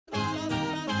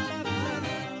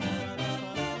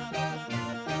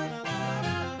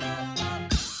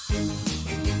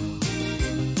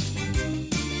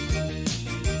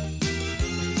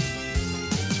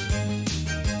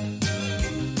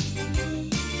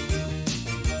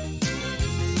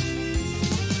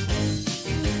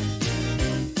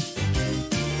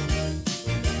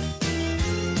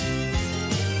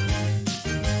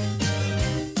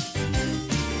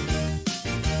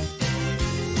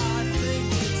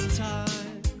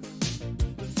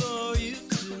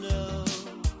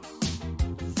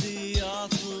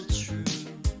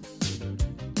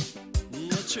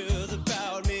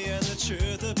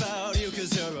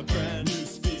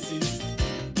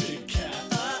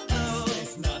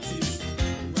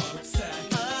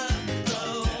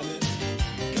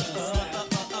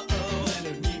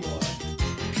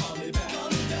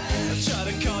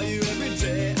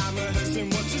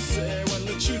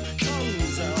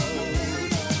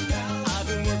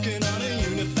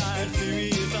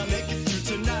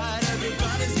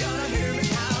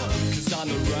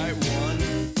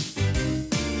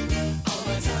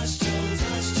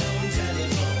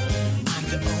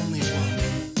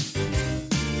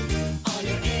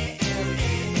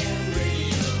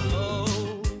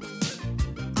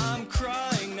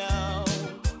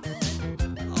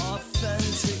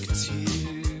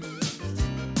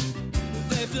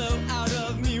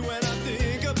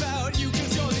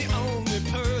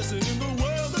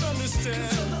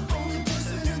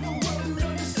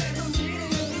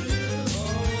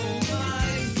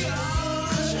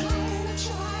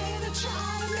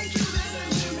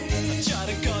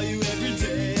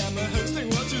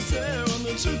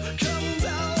truth comes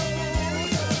out.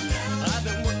 I've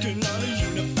been working on a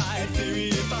unified theory.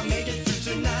 If I make it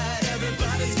through tonight,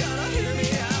 everybody's gotta hear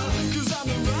me out. 'Cause I'm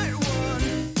the right one.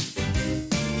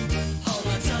 Hold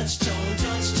my touch tone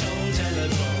telephone.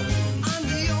 I'm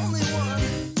the only one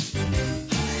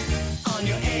on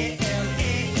your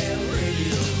AM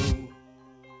radio.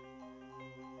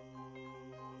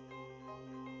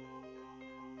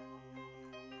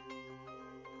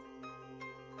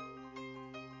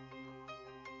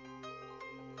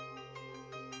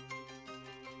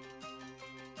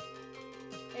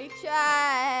 Hey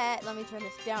chat! Let me turn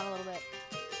this down a little bit.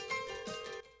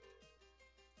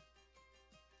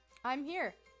 I'm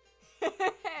here.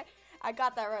 I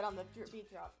got that right on the beat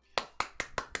drop.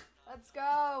 Let's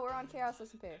go. We're on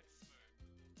ChaosSMP.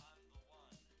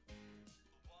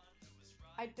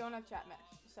 I don't have chat mesh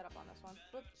set up on this one.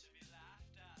 Whoops.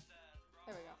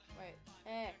 There we go. Wait.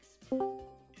 X.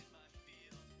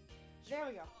 There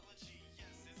we go.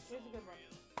 Here's a good one.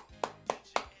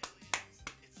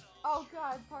 Oh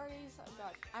god, parties. Oh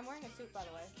god. I'm wearing a suit, by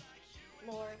the way.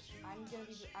 Lord, I'm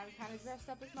kind of dressed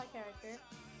up as my character.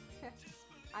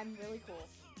 I'm really cool.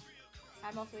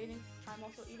 I'm also eating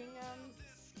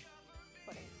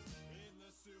pudding.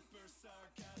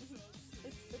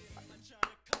 it's fun.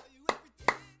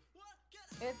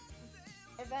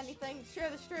 If anything, share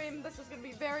the stream. This is gonna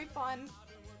be very fun.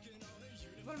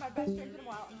 It's one of my best streams in a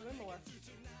while. I'm doing more.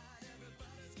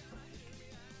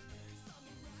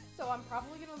 So I'm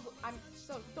probably gonna.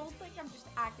 So don't think I'm just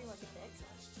acting like a dick.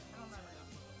 I don't know.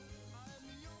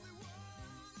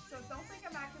 So don't think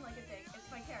I'm acting like a dick. It's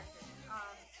my character.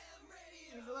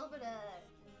 He's a little bit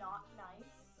not nice,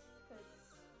 cause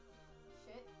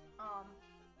shit.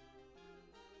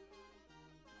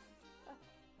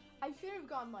 I should have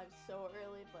gone live so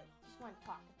early, but just want to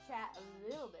talk to chat a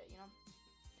little bit, you know.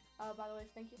 By the way,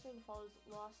 thank you for the follows,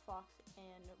 Lost Fox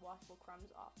and Washable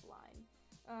Crumbs offline.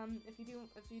 If you do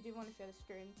want to share the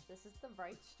stream, this is the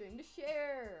right stream to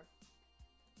share.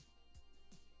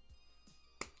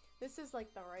 This is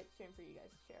like the right stream for you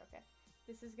guys to share, okay?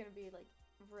 This is gonna be like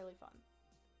really fun.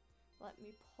 Let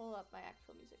me pull up my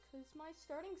actual music, cause my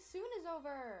starting soon is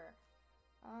over.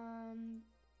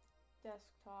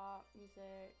 Desktop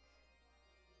music.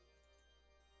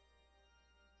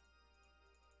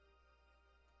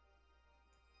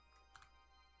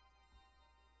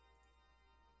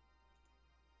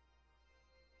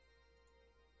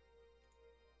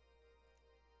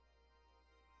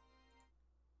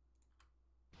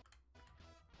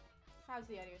 How's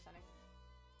the audio sounding?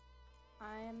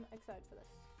 I am excited for this.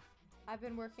 I've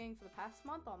been working for the past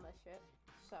month on this shit,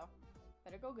 so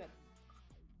better go good.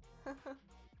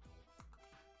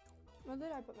 When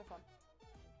did I put my phone?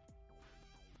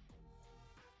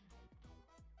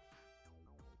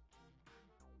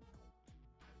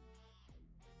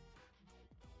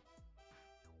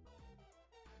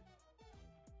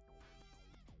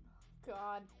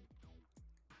 God.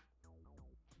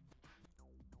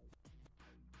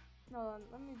 Hold on,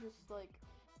 let me just like,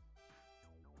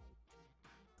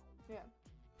 yeah.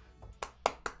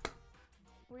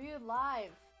 Were you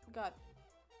live? God.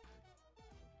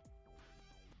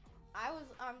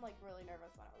 I'm like really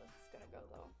nervous on how this is gonna go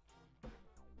though.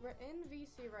 We're in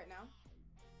VC right now.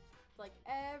 Like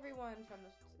everyone from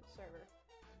the server.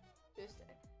 Just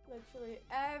literally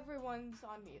everyone's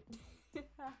on mute.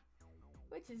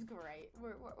 Which is great.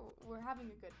 We're having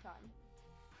a good time.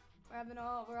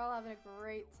 We're all having a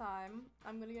great time.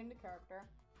 I'm gonna get into character.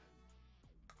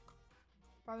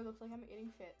 Probably looks like I'm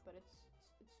eating shit, but it's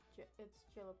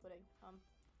Jello pudding.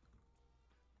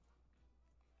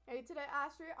 Hey, today,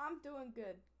 Astrii, I'm doing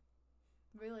good.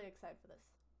 Really excited for this.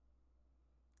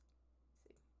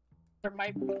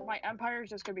 My empire is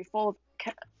just gonna be full of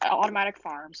automatic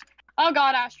farms. Oh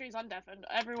god, Astrii's undeafened.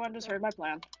 Everyone just heard my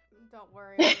plan. Don't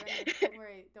worry.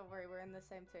 Don't worry. We're in the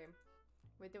same team.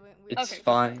 It's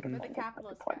fine. We're the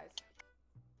capitalist guys.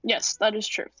 Yes, that is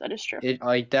true. That is true.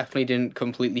 I definitely didn't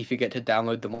completely forget to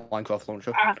download the Minecraft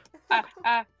launcher.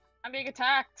 I'm being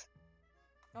attacked.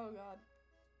 Oh god.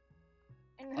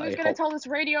 And who's gonna tell this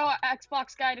radio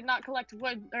Xbox guy to not collect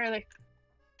wood early?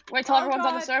 Wait till everyone's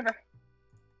on the server.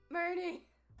 Murdy.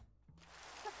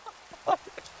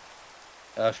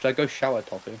 Should I go shower,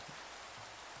 Toffee?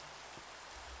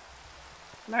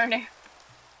 Murdy.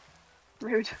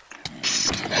 Rude.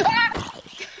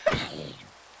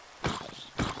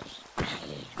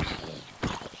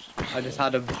 I just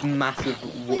had a massive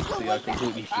whoopsie. I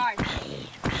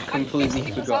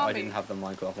completely forgot I didn't have the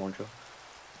Minecraft launcher.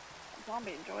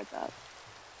 Zombie enjoyed that.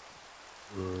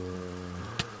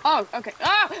 Oh, okay.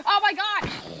 Ah! Oh my god!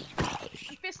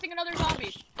 I'm fisting another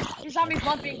zombie. These zombies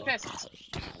love being fists.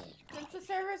 Since the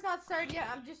server's not started yet,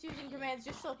 I'm just using commands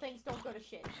just so things don't go to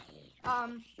shit.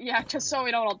 Yeah, just so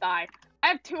we don't all die. I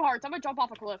have 2 hearts. I'm gonna jump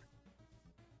off a cliff.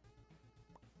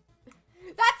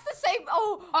 That's the same.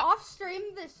 Oh, off stream,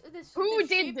 this Who this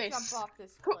did sheep this? Jump off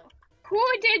this cliff. Who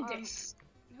did this?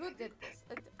 Who did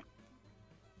this?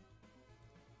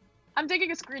 I'm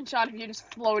taking a screenshot of you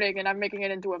just floating, and I'm making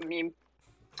it into a meme.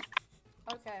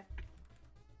 Okay.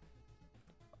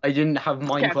 I didn't have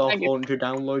thank Minecraft you. Launcher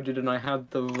downloaded and I had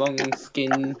the wrong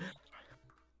skin.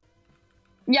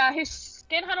 Yeah, his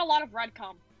skin had a lot of red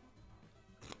cum.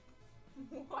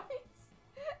 What?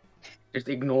 Just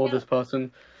ignore this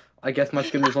person. I guess my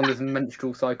skin was on this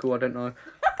menstrual cycle, I don't know.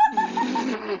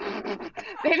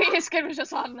 Maybe his skin was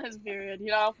just on his period, you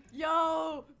know?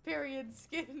 Yo, period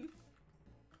skin.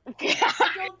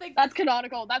 I don't think That's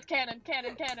canonical. That's canon.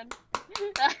 Canon.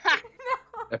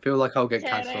 I feel like I'll get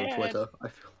cancelled on Twitter. I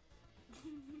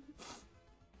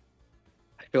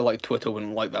feel like Twitter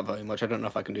wouldn't like that very much. I don't know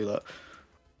if I can do that.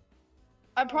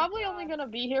 I'm probably only gonna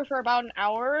be here for about an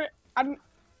hour. And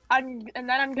then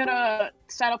I'm gonna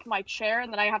set up my chair,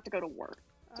 and then I have to go to work.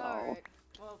 So, Alright.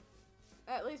 Well,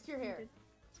 at least you're here.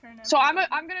 so I'm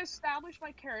gonna establish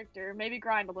my character, maybe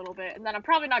grind a little bit, and then I'm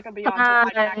probably not gonna be on until I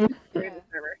can actually create the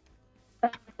server.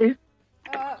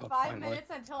 5 finally.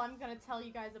 minutes until I'm gonna tell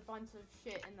you guys a bunch of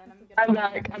shit, and then I'm gonna.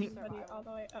 back. I'm Everybody all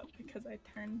the way up because I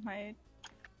turned my.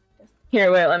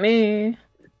 Here, wait, let me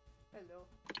Hello.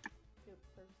 Good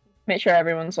person. make sure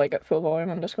everyone's like at full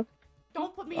volume on Discord.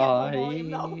 Don't put me at full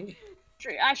volume though.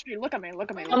 Ashtree, look at me. Wait,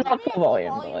 I'm put not me at full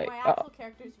volume, but, like, my actual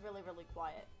character's really, really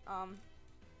quiet.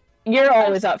 You're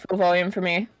always at full volume for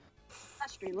me.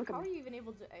 Ashtree, look How at are me. you even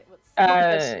able to? What's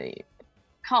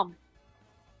Come.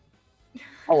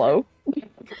 Hello?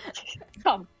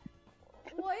 Come.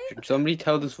 what? Should somebody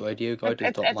tell this radio guy to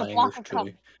It's stop a my block English of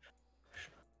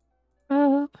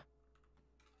too?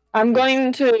 I'm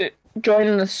going to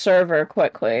join the server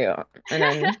quickly, and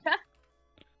then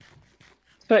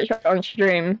switch on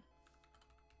stream.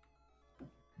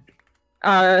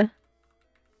 It's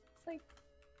like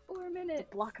 4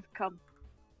 minutes. Block of cum.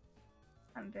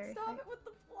 I'm very. Stop hyped. it with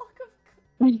the block of.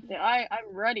 Yeah,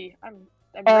 I'm ready. I'm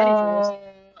ready for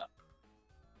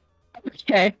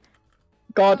Okay.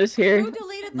 God is here. Who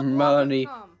deleted the block Money.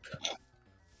 of cum?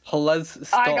 Let's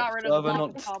this. I stop got rid of the further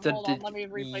block not of cum. Hold on, studied let me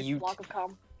replace the you. block of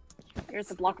cum. Here's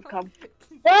the block of cum.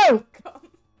 Whoa! Cum.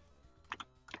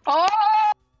 Oh!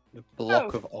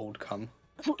 Block of old cum.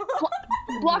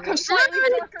 Block of slightly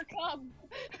darker cum.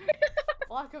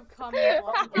 Block of cum. And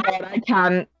block of cum. God, I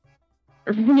can't.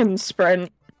 Freaking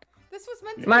sprint. This was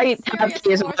meant to My be a tab serious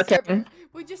key isn't lore working. server.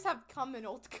 We just have cum and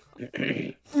old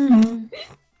cum.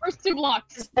 First 2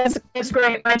 blocks. It's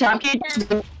great. My tab key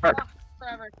doesn't work.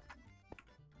 Forever.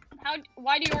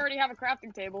 Why do you already have a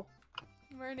crafting table?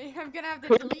 Bernie, I'm gonna have to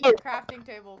delete your crafting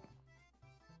table.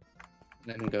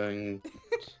 I'm going.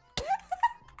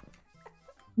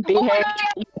 Behave.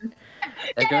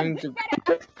 They're going to.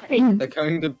 They're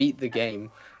going to beat the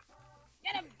game.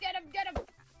 Get him!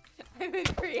 I'm in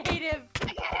creative.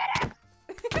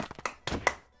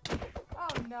 Oh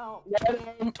no.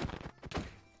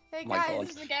 Hey My guys. God.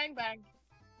 This is a gangbang.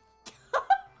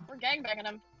 We're gangbanging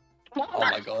him. Oh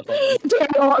my god. Do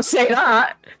not say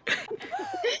that.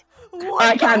 What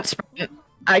I the- can't sprint.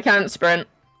 I can't sprint.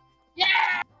 Yeah!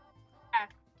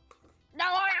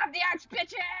 Now I have the axe,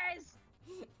 bitches!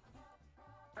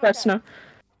 Press no.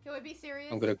 Can we be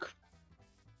serious? I'm gonna.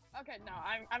 Okay, no,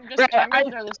 I'm just. Right, I'm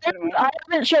gonna throw this shit away. I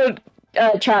haven't showed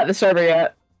chat the server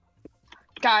yet.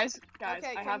 Guys,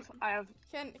 Okay, I have.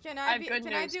 Can I I have be? good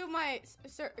Can I news. do my?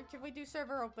 Can we do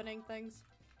server opening things?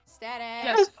 Status.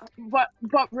 Yes, but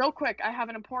real quick, I have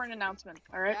an important announcement.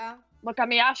 All right, Yeah. look at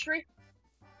me, Astrii.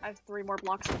 I have 3 more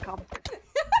blocks to come.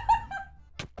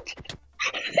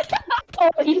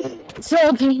 Oh, you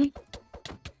salty.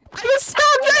 I'm a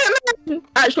salty man.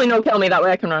 Actually, no, kill me. That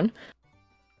way I can run.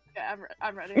 Yeah,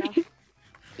 I'm ready now.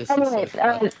 This is so Alright,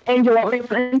 bad. Angel, what were you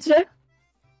wanting to do?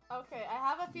 Okay, I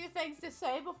have a few things to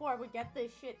say before we get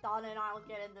this shit done, and I'll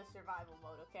get into survival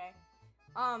mode. Okay.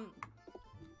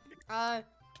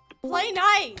 Play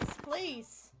nice,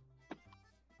 please.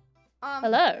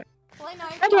 Hello. Play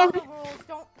nice. Hello. Follow the rules.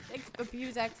 Don't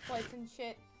abuse exploits and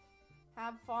shit.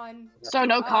 Have fun. So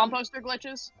no composter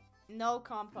glitches. No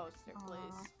composter,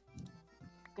 please.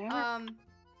 Damn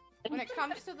it. When it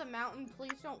comes to the mountain,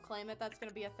 please don't claim it. That's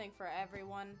gonna be a thing for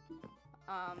everyone.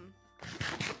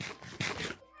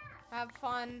 Have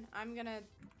fun. I'm gonna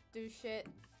do shit.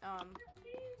 I'm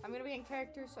gonna be in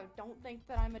character, so don't think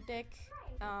that I'm a dick.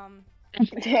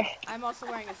 I'm also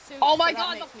wearing a suit. Oh my so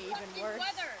god, that the makes me even fucking worse.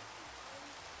 weather!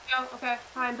 Oh, okay.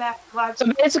 I'm back. Live. So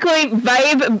basically,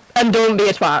 vibe and don't be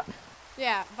a twat.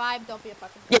 Yeah, vibe. Don't be a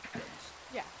fucking.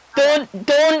 Yeah. Yeah.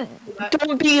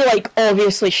 Don't be like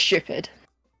obviously stupid.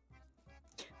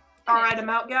 Alright, I'm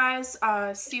out, guys.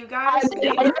 See you guys.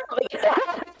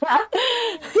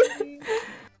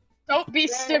 Don't be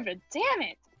stupid. Damn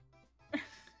it.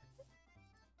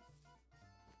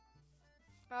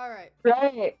 All right.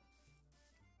 Right.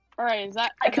 All right, is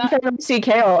that? I can finally see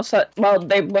chaos. Well,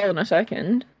 they will in a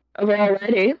second. Are we all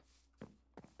ready?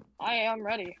 I am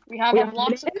ready. We have We a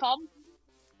blocks of ready? cum.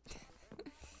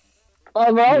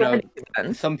 Oh, we're all You know, ready.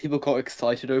 Then. some people got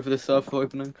excited over the server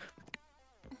opening.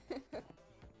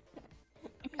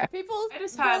 People I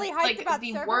just really had hyped like about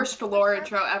the server- worst lore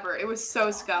intro ever. It was so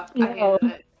scuffed. I No.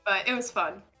 hated it, but it was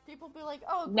fun. People be like,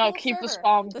 "Oh, No, cool keep the server."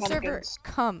 spawn The server pumpkins.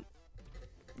 come.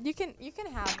 You can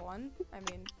have one. I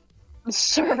mean, The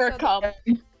server so the- cum.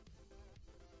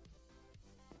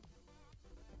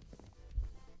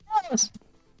 Yes.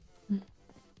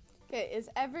 okay, is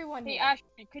everyone Hey here?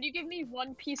 Ashley, could you give me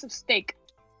one piece of steak?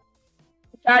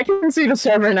 I can see the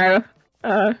server now.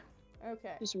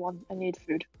 Okay. Just one. I need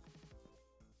food.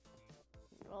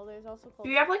 Well, there's also Do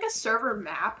you have like a server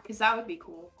map? Because that would be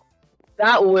cool.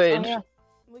 that would. Oh, yeah.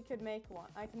 We could make one.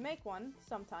 I can make one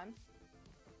sometime.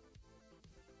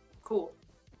 Cool.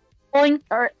 Going.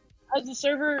 Has the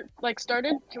server like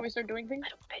started? Can we start doing things?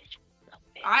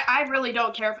 I really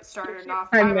don't care if it started or not.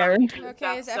 I'm there.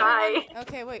 Okay, is That's everyone?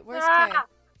 Okay, wait. Where's Kay?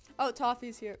 Oh,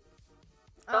 Toffee's here.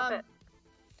 Stop it.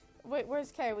 Wait,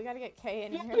 where's Kay? We gotta get Kay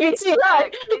in here. You see that?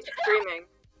 He's streaming.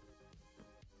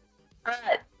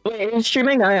 Wait, who's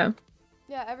streaming? I am.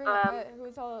 Yeah, everyone.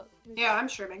 Who's all? Who's Yeah, I'm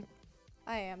streaming.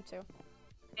 I am too.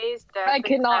 He's dead. I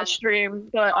cannot stream,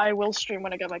 but I will stream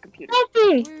when I get my computer.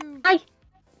 Toffee! Woo. Hi.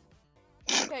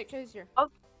 Okay, Kay's here.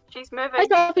 She's Hi, moving.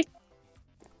 Toffee.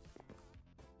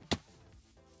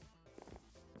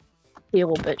 You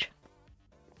little bitch.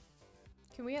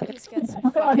 Can we at least get some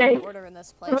Okay. fucking order in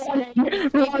this place? Maybe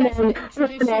I should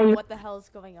introduce you what the hell is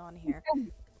going on here.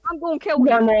 I'm gonna kill you.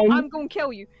 Running. I'm gonna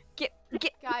kill you. Get.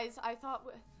 Guys, I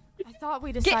thought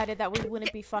we decided that we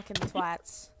wouldn't be fucking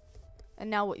twats. And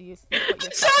now what you're Sorry, fucking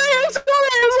I'm doing.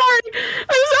 sorry.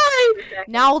 I'm sorry.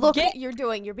 Now look Get- what you're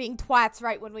doing. You're being twats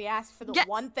right when we asked for the Get-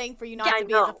 one thing for you not Yeah, to I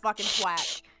be as a know. fucking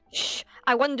twat. Shh.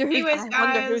 I wonder who's. Anyways, I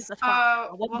wonder who's guys, the fuck. I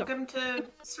wonder. welcome to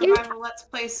Survival Let's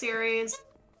Play series.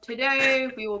 Today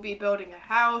we will be building a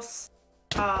house.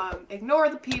 Ignore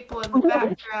the people in the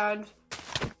background.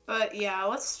 But yeah,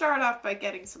 let's start off by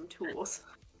getting some tools.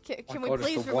 Can my we God, it's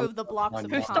please the one remove the blocks of I'm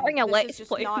Who's cum? starting a This let's is just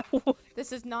play? not.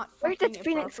 This is not Where fucking did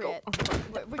Phoenix go?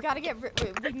 appropriate. We gotta get rid.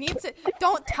 We need to.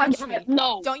 Don't touch me.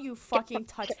 No. Don't you fucking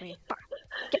touch me.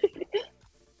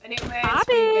 Anyways, Abby!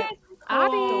 we get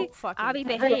Abby! Don't fucking Abby,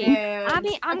 touch behave. me. and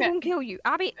Abby, I'm Okay. gonna kill you.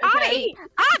 Abby, Okay.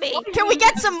 Abby! Can we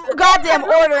get some goddamn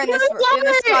order in this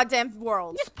goddamn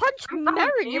world? Just punch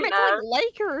Marin. You're making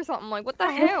like her or something. Like, what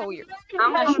the hell? You're...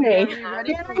 I'm Touch gonna me. kill you.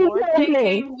 Ready for war?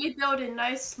 thinking we build a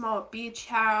nice small beach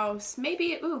house.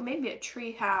 Maybe a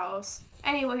tree house.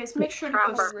 Anyways, make sure to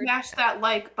go Trapper. smash that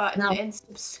like button No. and We can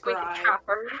subscribe. trap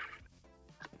her.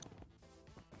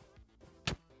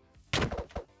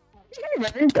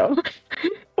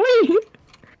 Wait.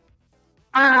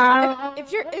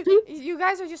 If you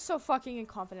guys are just so fucking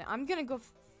incompetent, I'm gonna go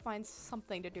find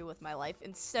something to do with my life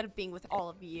instead of being with all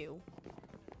of you.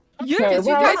 You Because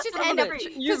you well, guys that's just what end I'm up. gonna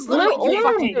Because Well, look what you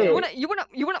well, fucking well, do.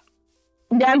 You wanna.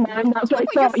 Yeah, man, that's what Look I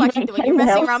what you're thought. fucking doing. You're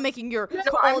messing around making your No,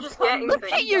 I'm just getting Look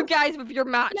things. at you guys with your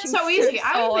matching It's so easy. suits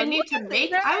I don't on. even need to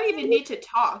make. I don't even need to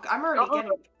talk. I'm already Oh.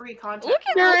 getting free content. Look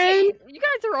at Marin. you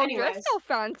guys are all Anyways. dressed all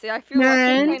fancy. I feel like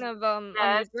Marin. you're kind of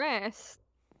Yes. underdressed.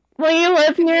 Will you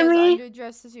live Be near as me?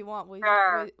 underdressed as you want. We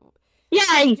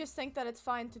Yay! just think that it's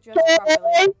fine to dress properly.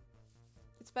 Okay.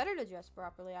 It's better to dress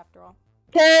properly after all.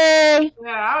 Okay. Yeah,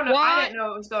 I don't know. I What? didn't know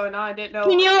what was going on. I didn't know.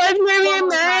 Can you live near me,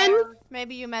 man?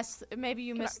 Maybe you missed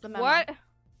the memo. What?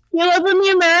 You live with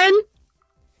me, man?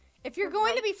 If you're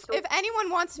going to be, if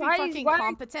anyone wants to be Why fucking are you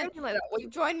competent, talking like that? What- you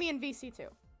join me in VC2.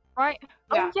 Right?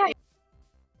 Yeah. Oh, yeah.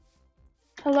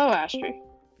 Hello, Astrii.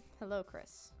 Hello,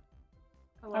 Chris.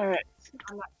 Hello. All right.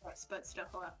 I'm not close, but still,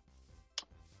 hello.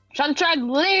 Sunshine,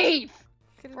 leave.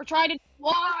 We're trying to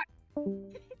what?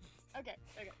 Okay.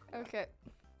 Okay.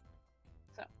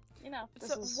 You know, this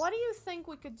So, is. what do you think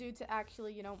we could do to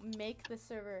actually, make the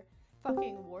server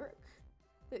fucking work?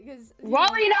 Because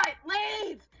Wally Knight,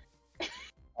 leave.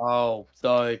 Oh,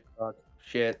 sorry.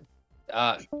 Shit.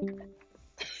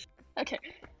 Okay.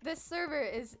 this server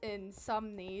is in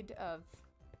some need of,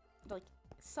 like,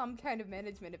 some kind of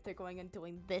management if they're going and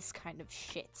doing this kind of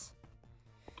shit.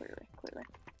 Clearly.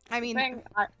 I mean,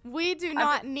 we do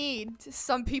not need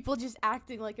some people just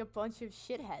acting like a bunch of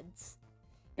shitheads.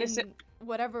 Is it-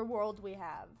 whatever world we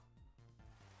have.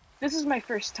 This is my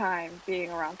first time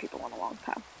being around people in a long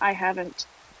time. I haven't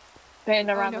been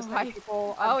around this many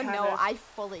people. Oh no, I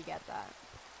fully get that.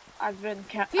 I've been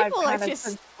People are I've kind of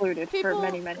just- excluded for people-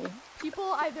 many.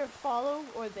 People either follow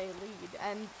or they lead,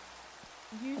 and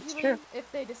usually true.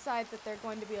 if they decide that they're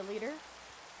going to be a leader,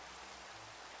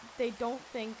 they don't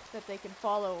think that they can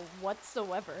follow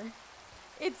whatsoever.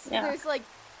 Yeah.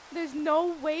 There's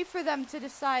no way for them to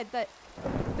decide that.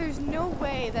 There's no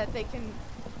way that they can.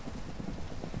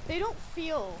 They don't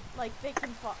feel like they can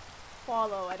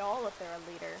follow at all if they're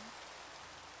a leader.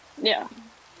 Yeah.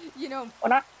 You know,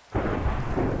 When I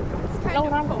it's kind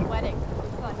when of I'm- poetic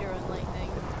with thunder and lightning,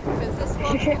 because this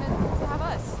world's gonna have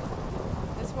us.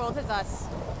 This world is us.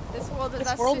 This world is This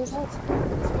us. world is us.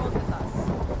 This world is us.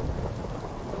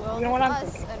 The world You know what is I'm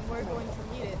us, thinking? and we're going to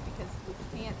lead it because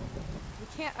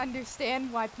we can't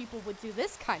understand why people would do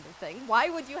this kind of thing. Why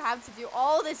would you have to do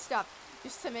all this stuff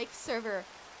just to make server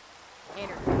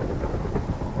anarchy?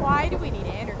 Why do we need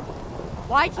anarchy?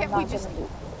 Why can't we just?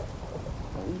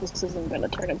 This isn't gonna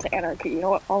turn into anarchy. You know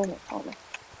what? Follow me.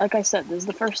 Like I said, this is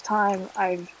the first time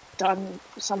I've done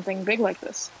something big like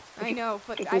this. I know,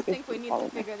 but if I you- think if we you need follow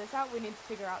to me. figure this out. We need to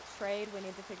figure out trade. We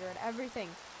need to figure out everything.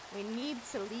 We need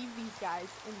to leave these guys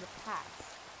in the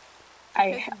past.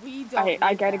 Because we don't I need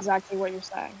get them. exactly what you're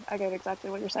saying. I get exactly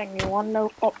what you're saying. You want to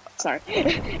know? Oh, sorry.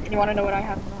 You want to know what I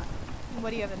have in mind? What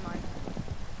do you have in mind?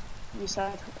 You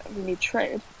said we need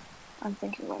trade. I'm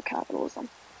thinking about capitalism.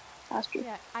 Astrii.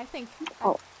 Yeah, I think.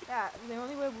 Oh. Yeah, the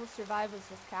only way we'll survive is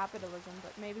with capitalism,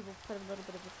 but maybe we'll put a little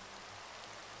bit of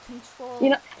control. You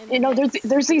know, in the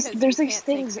there's mix, these because there's we these can't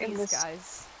take things in these this.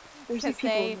 guys. There's these because people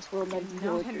they in this world do like not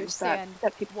villagers understand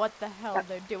that people. what the hell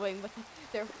they're doing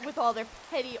with all their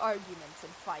petty arguments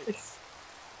and fights.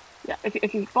 Yeah,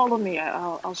 if you follow me,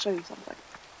 I'll show you something.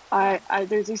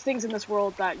 There's these things in this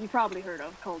world that you probably heard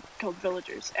of called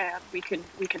villagers, and we can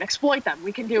exploit them.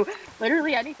 We can do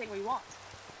literally anything we want.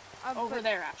 Over But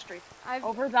there, Astrii. I've,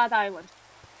 Over that island.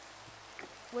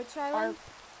 which island?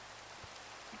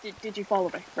 Did you follow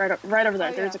me? Right over there.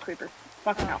 Oh, There's yeah. a creeper.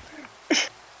 Fucking Oh.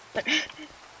 hell.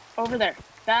 Over there.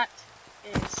 That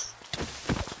is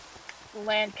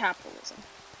land capitalism.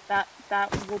 That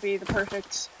will be the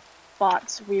perfect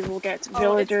spot. We will get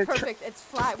villager. Oh, it's perfect. It's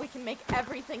flat. We can make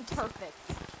everything perfect.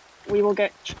 We will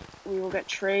get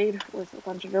trade with a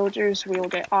bunch of villagers. We will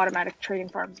get automatic trading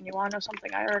farms. And you want to know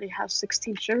something? I already have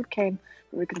 16 sugarcane.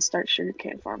 We can start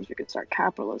sugarcane farms. We can start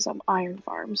capitalism, iron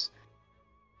farms.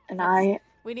 And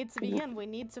We need to begin. We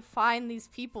need to find these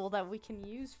people that we can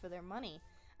use for their money.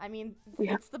 I mean,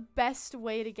 it's the best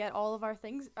way to get all of our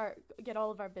things, or get all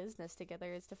of our business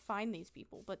together, is to find these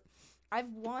people. But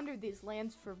I've wandered these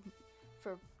lands for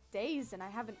days, and I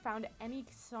haven't found any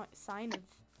sign of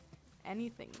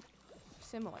anything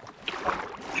similar.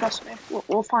 Trust me,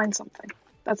 we'll find something.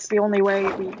 That's the only way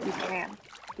we can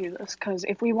do this. Because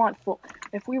if we want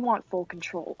full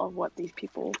control of what these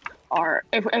people are,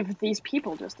 if these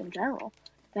people just in general,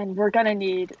 then we're gonna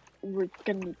need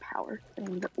power.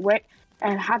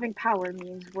 And having power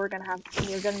means we're gonna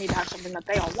need to have something that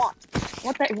they all want.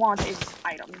 What they want is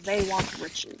items. They want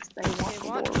riches. They want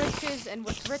glory. Riches, and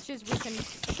with riches we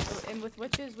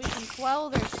can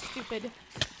quell their stupid,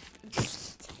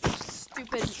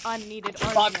 unneeded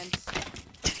arguments.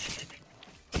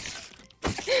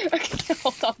 Okay,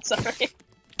 hold on, sorry.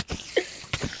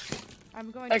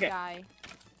 I'm going to die.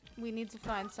 We need to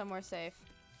find somewhere safe.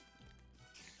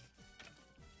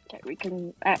 Okay, we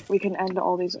can end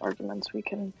all these arguments. We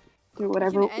can do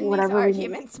whatever We can end whatever these we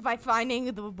arguments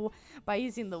by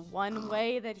using the one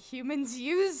way that humans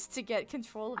use to get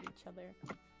control of each other.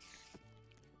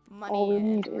 Money All we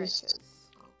and need riches.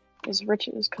 is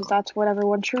riches, because that's what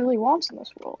everyone truly wants in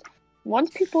this world.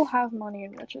 Once people have money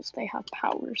and riches, they have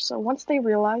power. So once they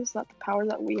realize that the power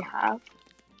that we have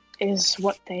is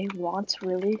what they want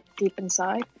really deep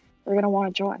inside, they're gonna want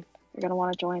to join. They're gonna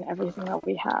want to join everything that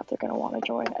we have. They're gonna want to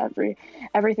join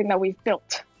everything that we've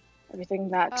built, everything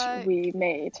that we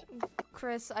made.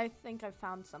 Chris, I think I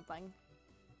found something.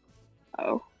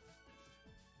 Oh.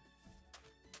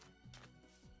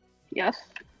 Yes.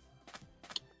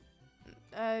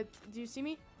 Do you see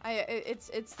me?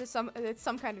 It's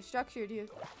some kind of structure. Do you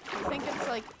think it's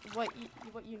like what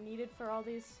you needed for all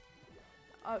these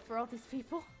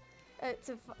people?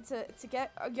 To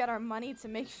get our money, to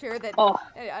make sure that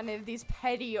any of these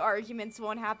petty arguments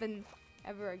won't happen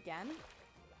ever again.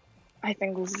 I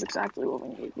think this is exactly what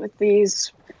we need. With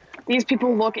these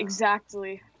people look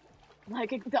exactly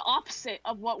like the opposite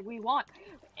of what we want.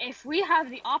 If we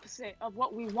have the opposite of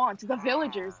what we want, the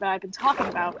villagers that I've been talking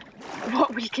about,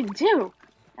 what we can do,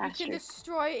 We Astrid. can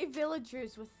destroy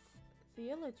villagers with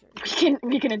villagers.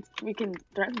 We can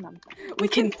threaten them. We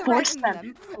can force threaten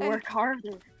them to and- work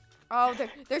harder. Oh,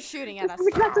 they're shooting at us. That's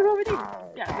exactly what we need.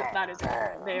 Yeah, that is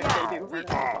they do we-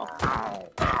 hurt us as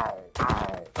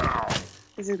well.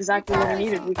 This is exactly what we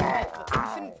needed. We can. We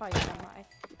shouldn't fight them.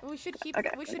 We should keep.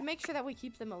 Okay, We should make sure that we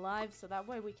keep them alive, so that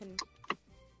way we can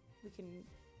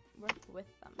work with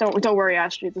them. Don't worry,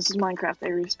 Astrid. This is Minecraft. They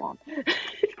respawn.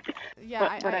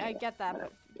 Yeah, but I anyway, get that,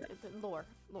 but, but lore.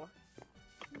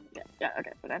 Yeah.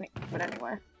 Okay. But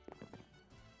anyway,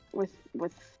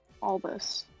 with all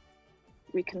this,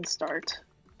 we can start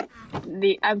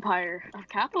the empire of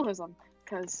capitalism.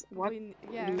 Because what we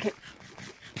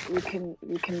can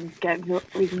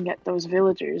get those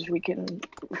villagers. We can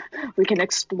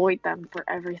exploit them for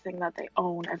everything that they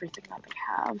own, everything that they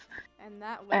have. And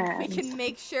that way we can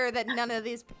make sure that none of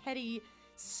these petty,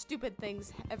 stupid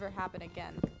things ever happen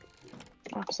again.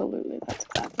 Absolutely, that's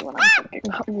exactly what I'm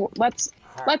thinking.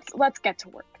 Let's get to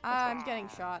work. I'm getting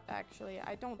shot. Actually,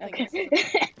 I don't think Okay. this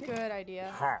is a good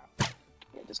idea. Yeah,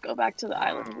 just go back to the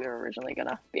island we were originally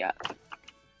gonna be at.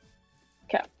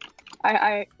 Okay.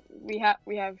 I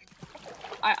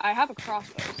have a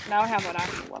crossbows. Now I have an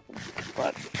actual weapon.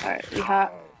 But alright,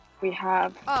 we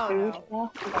have Oh, food no.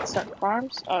 now. We can start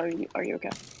farms. Oh, are you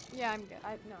okay? Yeah, I'm good.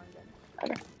 I'm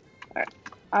good. Okay. Alright.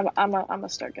 I'm gonna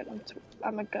start getting to.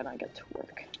 I'm gonna get to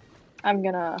work. I'm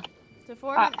gonna. To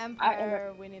form an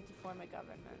empire, we need to form a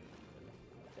government.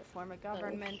 To form a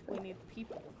government, we need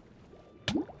people.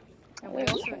 And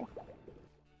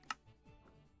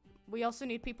we also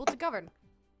need people to govern.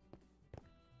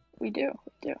 We do.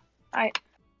 I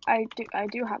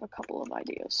do have a couple of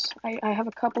ideas. I have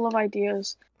a couple of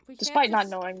ideas, despite not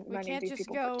knowing many of these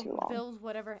people for too long. We can't just go build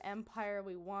whatever empire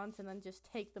we want and then just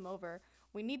take them over.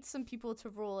 We need some people to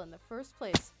rule in the first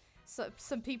place. So,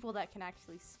 some people that can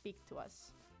actually speak to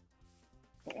us.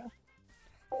 Yeah.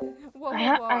 Whoa, I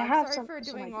have I'm sorry some, for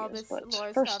some doing ideas, all this but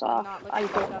lore first stuff and off, not I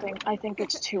looking don't it up. think. I think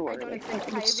it's too I early. don't I think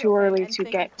think it's too early to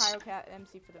get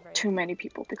too many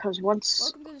people because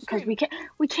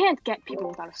we can't get people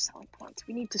without a selling point.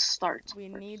 We need to start. We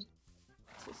first. need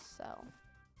to sell.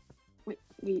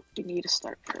 We need to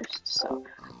start first. So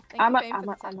Thank I'm you, Fame, for the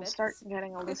 10 gonna bits. start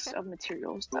getting a list of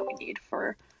materials that we need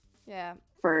for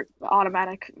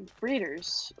automatic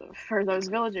breeders for those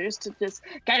villagers to just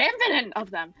get infinite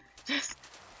of them. Just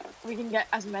we can get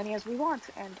as many as we want,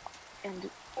 and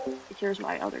here's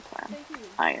my other plan. Thank you.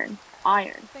 Iron.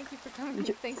 Thank you for coming.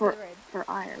 Thanks for for the raid. For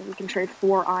iron, we can trade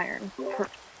 4 iron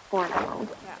for an emerald.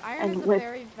 Yeah, iron is a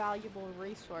very valuable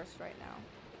resource right now.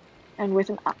 And with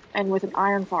an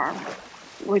iron farm,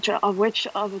 which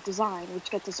of a design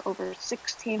which gets us over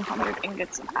 1,600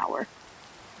 ingots an hour,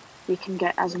 we can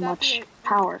get as much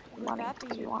power and money as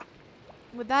we want.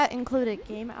 Would that include a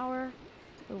game hour,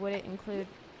 or would it include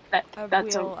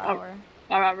That's real hour?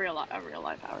 A real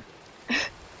life hour.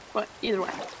 But either way,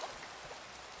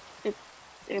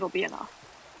 it'll be enough.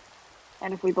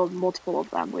 And if we build multiple of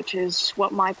them, which is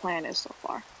what my plan is so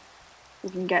far, we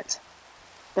can get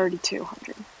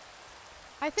 3,200.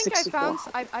 I think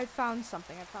I found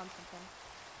something.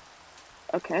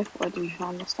 Okay, what did you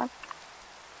find this time?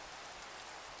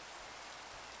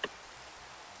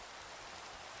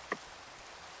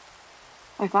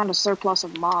 I found a surplus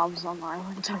of mobs on the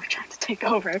island that we're trying to take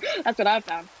over. That's what I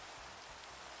found.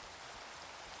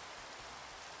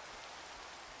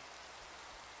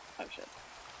 Oh shit.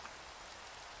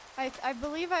 I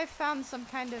believe I found some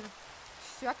kind of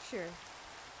structure.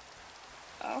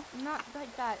 Oh? Not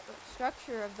like that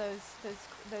structure of those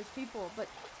people, but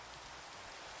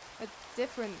a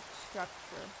different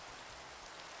structure.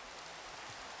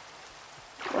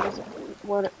 What is it?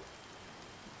 What?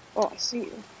 Oh, I see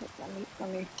you. Let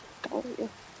me follow you.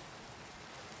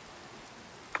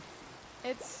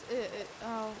 It's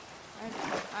I'm.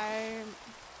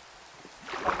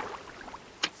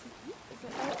 Is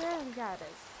it right there? Yeah, it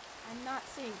is. I'm not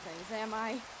seeing things, am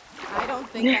I? I don't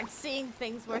think I'm seeing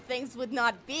things where things would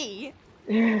not be.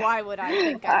 Why would I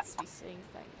think I'd be seeing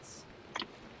things?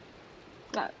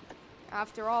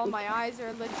 After all, my eyes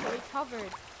are literally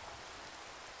covered.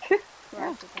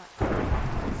 Yeah.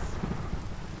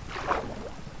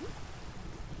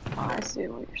 Oh, I see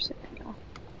what you're saying now.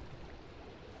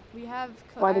 We have.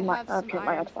 Why did I my have some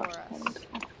iron for Xbox us.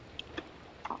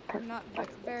 Oh, perfect. Not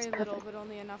very little, but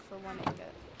only enough for 1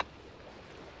 ingot.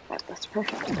 That's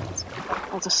perfect.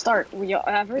 That's a start.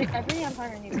 Every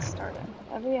empire needs a start.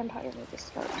 Every empire needs a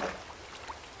start.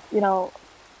 You know,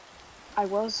 I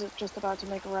was just about to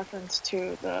make a reference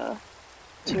to the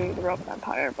Roman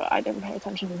Empire, but I didn't pay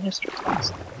attention in history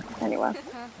class. Anyway.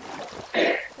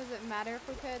 Does it matter if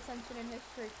we pay attention in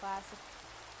history class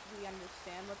we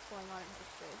understand what's going on in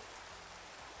history.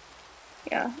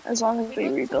 Yeah, as long as we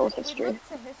rebuild We history. look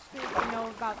to history to know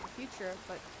about the future,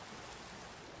 but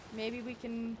maybe we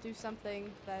can do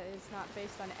something that is not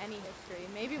based on any history.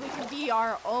 Maybe we can be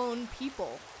our own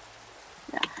people.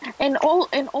 In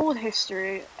old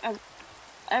history,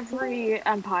 every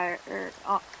empire.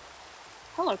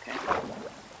 Hello, Kay.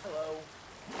 Hello.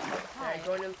 Hi. Yeah,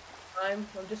 join in time.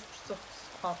 I'm just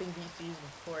popping VCs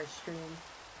before I stream.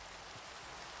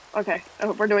 Okay,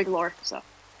 we're doing lore, so.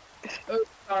 Oh,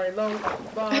 sorry, low.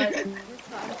 Bye. It's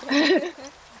fine.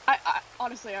 I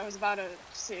honestly, I was about to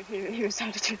see if he was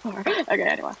sounded too far. Okay,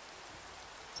 anyway.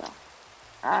 So,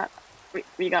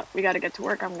 we got to get to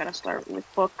work. I'm gonna start with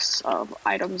books of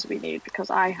items we need because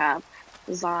I have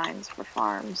designs for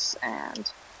farms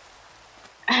and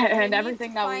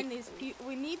everything that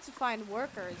we need to find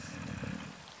workers.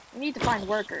 we need to find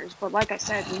workers. But like I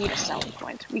said, we need a selling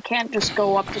point. We can't just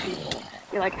go up to people,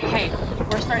 be like, "Hey,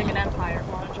 we're starting an empire.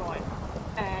 Want to join?"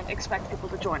 and expect people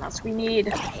to join us. We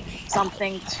need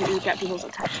something to get people's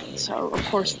attention. So of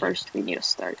course, first we need a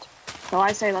start. So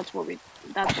I say that's what we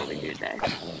do today.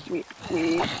 We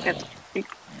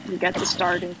get the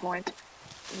starting point,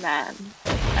 and then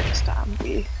next time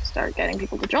we start getting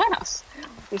people to join us.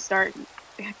 We start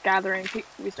gathering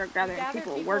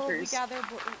people, workers. We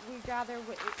gather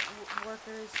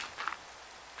workers.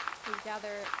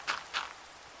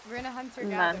 We're in a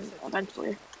hunter-gatherer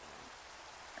situation.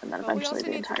 And then But we eventually also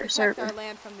the need to entire protect server. our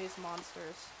land from these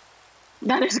monsters.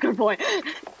 That is a good point.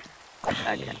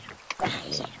 Okay.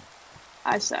 So,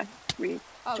 I say we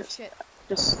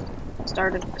just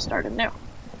start anew.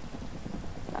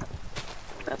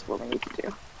 That's what we need to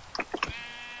do.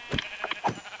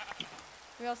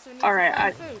 We also need Alright, to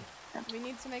find food. Yeah. We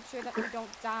need to make sure that we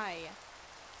don't die.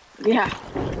 Yeah.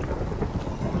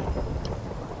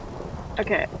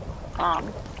 Okay.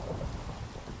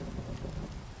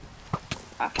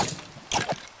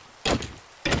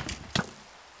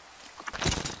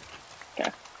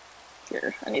 Okay.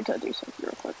 Here, I need to do something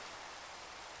real quick.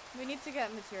 We need to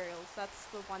get materials. That's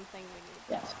the one thing we need.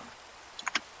 Yes.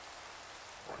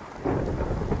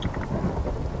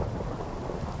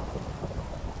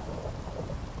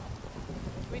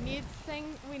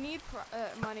 We need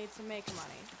money to make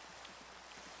money.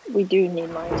 We do need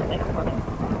money to make money.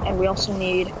 And we also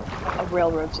need a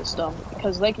railroad system.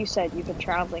 Because like you said, you've been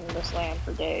traveling this land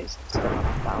for days and still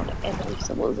haven't found any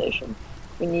civilization.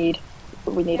 We need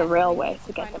a railway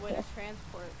to get them here.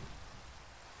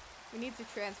 We need to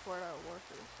transport our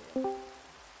workers here.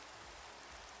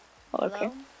 Oh,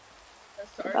 okay.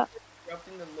 Sorry for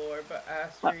interrupting the lore, but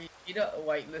Astrii, you don't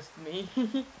whitelist me.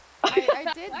 I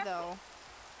did though.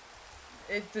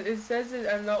 It says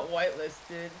that I'm not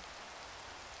whitelisted.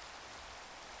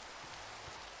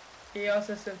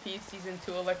 ChaosSMP Season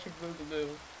 2 Electric Boogaloo.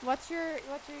 What's your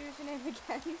username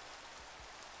again?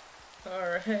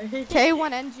 Alright.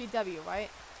 K1NGW,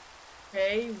 right?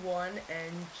 K1NGW.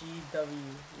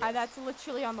 Yes. That's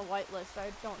literally on the whitelist.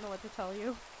 I don't know what to tell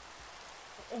you.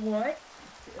 What?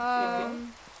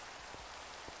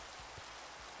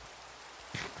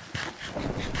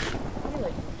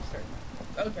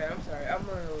 Okay, I'm sorry. I'm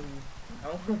gonna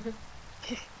leave.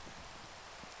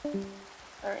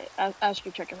 Alright, ask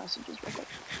you check your messages real quick.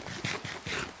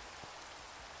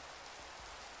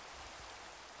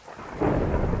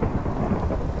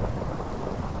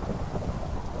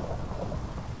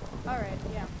 Alright,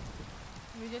 yeah.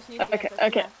 We just need to okay, get this,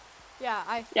 okay. Yeah,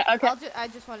 okay. I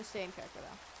just want to stay in character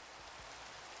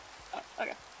though.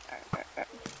 Okay. Alright.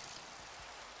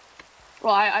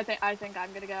 Well, I think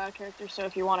I'm gonna get out of character, so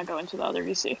if you want to go into the other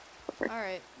VC.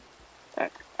 Alright.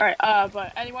 Alright,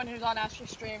 but anyone who's on Astrii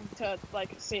stream to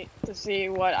see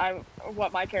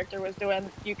what my character was doing,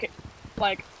 you can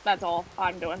that's all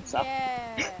I'm doing. So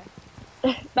yeah.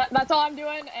 that's all I'm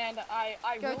doing, and I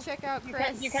go check out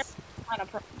Chris. Do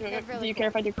you care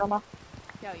if I do promo?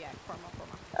 Oh yeah, promo.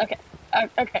 Okay.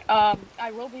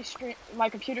 I will be my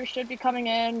computer should be coming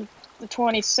in the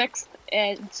 26th,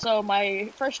 and so my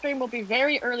first stream will be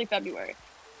very early February.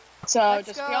 So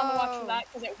just be on the watch for that,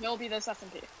 because it will be this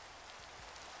SMP.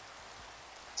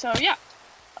 So yeah,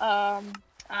 I'm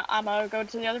gonna go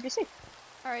to the other VC.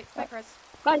 Alright, bye Chris.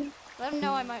 Bye. Let him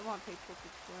know I might want people to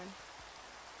join.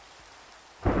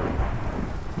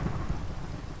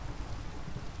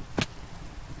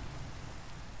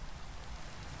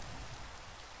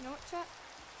 You know what, chat?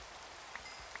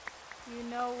 You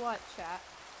know what, chat?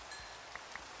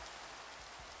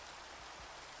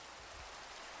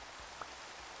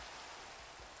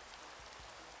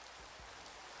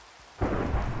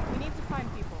 We need to find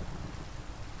people.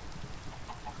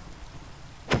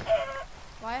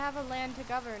 Why have a land to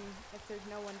govern if there's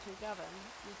no one to govern.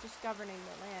 You're just governing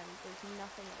the land. There's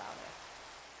nothing about it.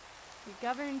 You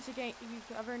govern to contain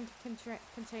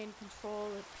control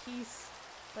and peace,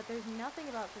 but there's nothing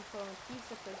about control and peace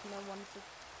if there's no one to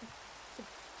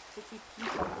keep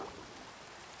peace about.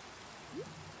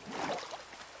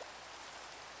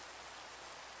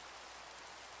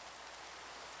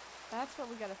 That's what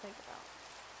we gotta think about.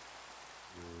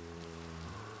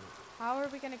 How are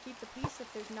we gonna keep the peace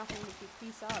if there's nothing to keep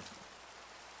peace up?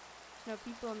 There's no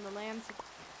people in the land to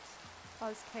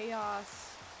cause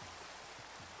chaos.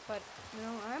 But, you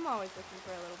know, I'm always looking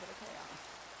for a little bit of chaos.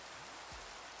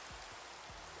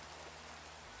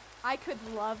 I could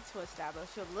love to establish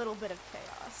a little bit of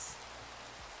chaos.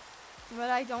 But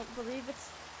I don't believe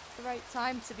it's the right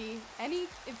time to be in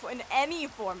any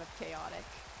form of chaotic.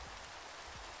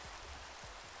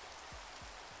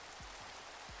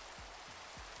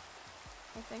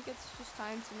 I think it's just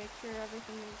time to make sure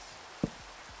everything is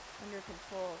under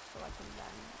control so I can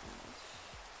then unleash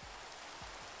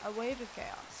a wave of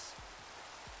chaos.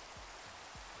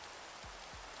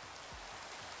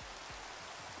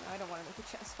 No, I don't want to make a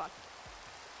chest. Fuck.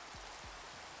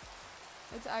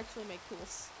 Let's actually make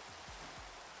tools.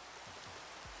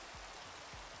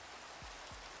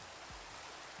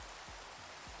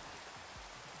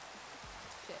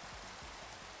 Shit.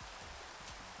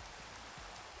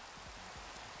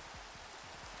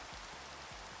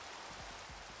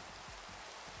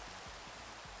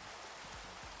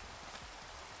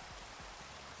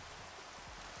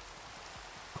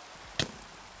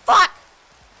 Fuck!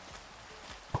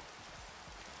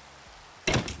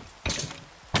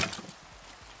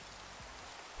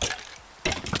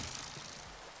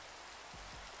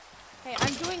 Hey,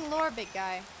 I'm doing lore, big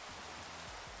guy.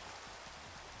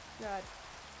 God.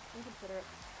 Inconsiderate.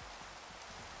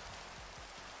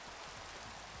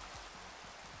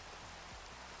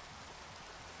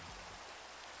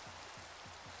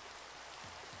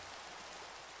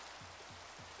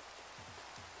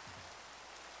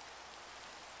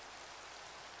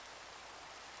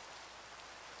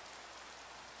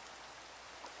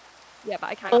 Yeah, but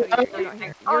I can't go. You're not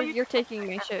here. You're taking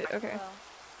my shit. Okay. Hello.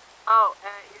 Oh,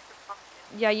 you're the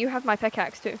pumpkin. Yeah, you have my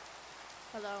pickaxe too.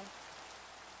 Hello.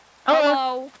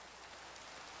 Hello.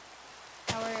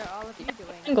 How are all of you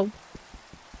doing? Single.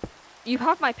 You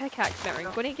have my pickaxe, Mary.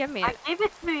 Go and give me I it. gave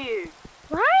it to you.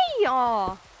 Right.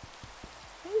 Aw. As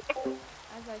I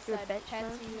You're a said, bitch, petty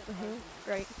man. arguments.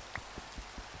 Great.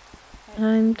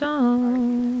 I'm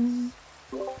done.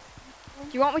 Do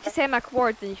you want me to send my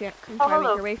coords and you can try and make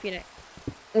hello. your way, Phoenix?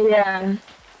 Yeah.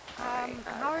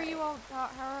 How are you all? How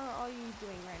are all you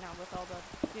doing right now with all the,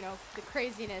 you know, the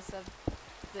craziness of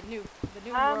the new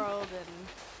world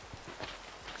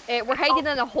and? We're hiding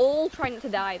in a hole, trying not to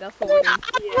die. That's what we're doing.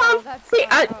 Oh, that's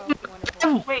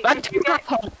wonderful. Wait, I did have you get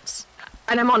pots,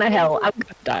 and I'm on a hill. I'm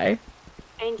gonna die.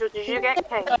 Angel? Did you get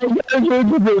king? I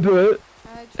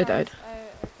I died.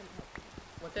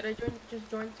 What did I just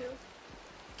join to?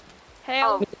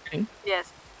 Hell. Oh,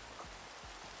 yes.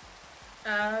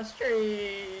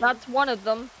 Astrii. That's one of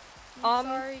them. I'm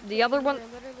sorry, the other Katie, one. you're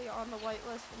literally on the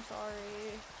whitelist. I'm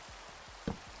sorry.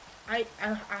 I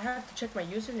have to check my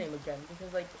username again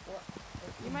because like what?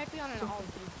 You might be on an alt.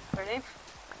 Her name?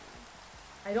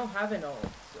 I don't have an alt.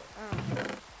 So. Oh.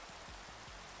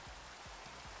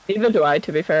 Neither do I,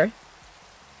 to be fair.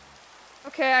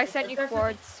 Okay, I sent you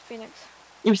coords, Phoenix.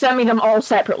 You sent me them all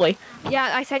separately.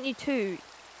 Yeah, I sent you two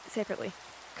separately.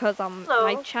 Cause Hello.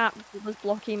 my chat was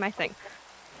blocking my thing.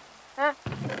 Huh?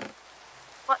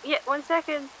 What? Yeah, 1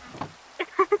 second.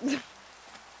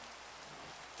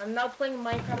 I'm now playing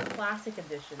Minecraft Classic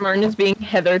Edition. Martin is being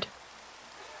heathered.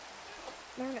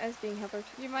 Mine is being heathered.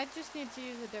 You might just need to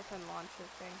use a different launcher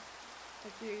thing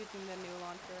if you're using the new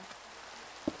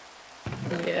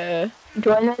launcher. Yeah.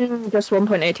 Join in just 1.18.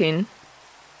 1.18,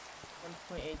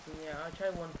 yeah, I'll try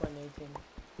 1.18.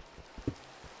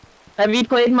 Have you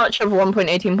played much of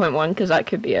 1.18.1? Because that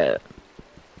could be it.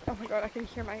 Oh my god, I can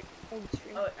hear my own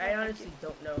stream. Oh, I honestly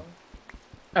don't know.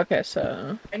 Okay,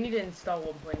 so... I need to install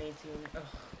 1.18. Ugh.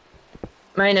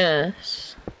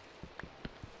 Minus...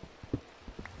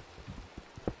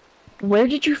 Where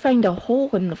did you find a hole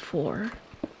in the floor?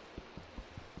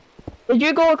 Did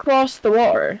you go across the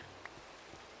water?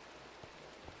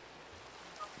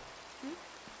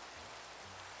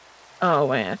 Oh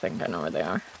wait, I think I know where they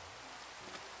are.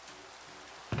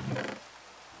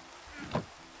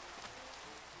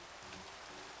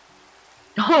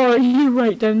 Oh, you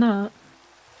write down that.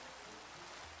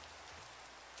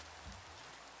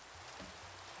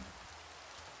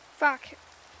 Fuck.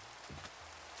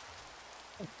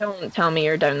 Don't tell me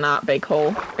you're down that big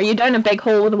hole. Are you down a big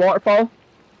hole with a waterfall?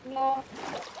 No.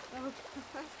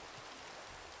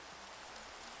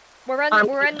 We're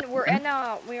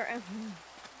in.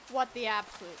 What the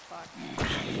absolute fuck?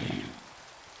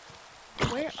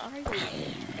 Where are you?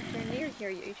 If you're near here,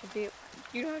 you should be.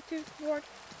 You don't have to ward.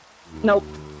 Nope.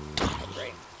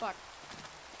 Great. Fuck.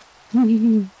 Where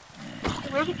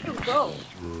did you go?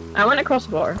 I went across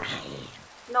the water.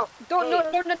 No. Don't. No.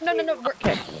 We're,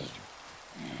 Okay.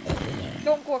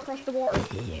 don't go across the water.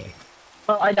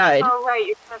 Well, I died, Oh right,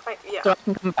 you're trying to find. Yeah. so I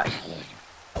can come back.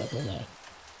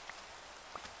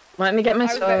 Let me get my I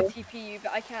was about stuff. to TP you,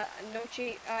 but I can't. No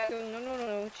cheat.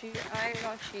 No cheat. I'm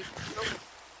not cheat.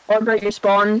 Or break your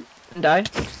spawn and die.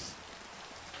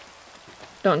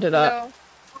 Don't do that. No.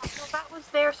 Well, that was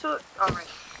there, so. Alright.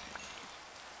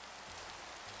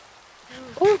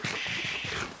 Oh,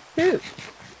 shoot.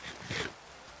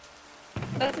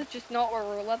 This is just not where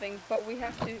we're living, but we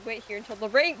have to wait here until the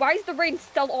rain. Why is the rain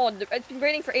still on? It's been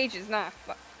raining for ages now.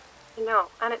 No,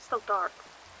 and it's still dark.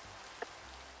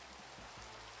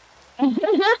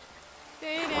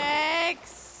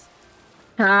 Phoenix!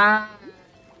 Hi.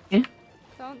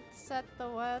 Don't set the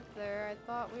weather. I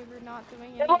thought we were not doing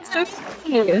any Don't do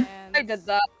admin it. I did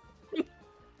that.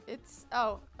 It's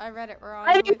I read it wrong.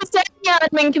 I didn't say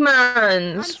admin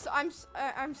commands.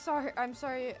 I'm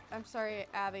sorry,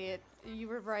 Abby. You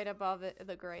were right above it,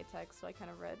 the gray text, so I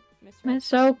kind of misread.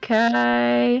 It's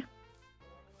okay.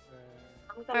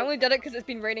 I only did it because it's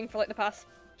been raining for like the past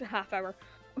half hour.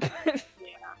 Yeah.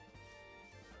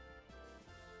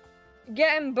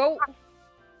 Get in boat.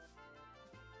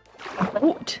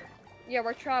 Boat. Yeah,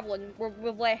 we're traveling.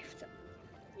 We've left.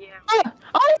 Yeah.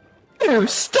 Oh,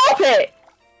 stop it!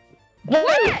 Wait.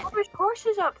 Oh, there's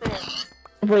horses up there.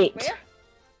 Wait. Where?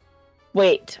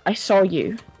 Wait, I saw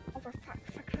you. Oh,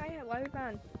 for crying out loud,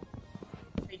 man.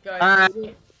 Hey guys. Hi.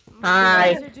 You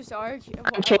Hi. guys are just arguing.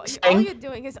 I'm All chasing. you're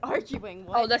doing is arguing.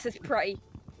 What? Oh, this is pretty.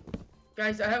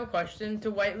 Guys, I have a question.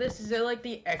 To whitelist, is it like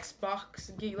the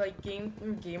Xbox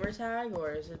gamer tag,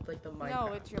 or is it like the Minecraft?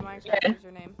 No, it's your Minecraft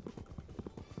username.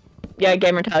 Yeah,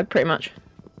 gamer tag, pretty much.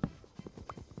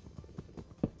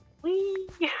 Whee!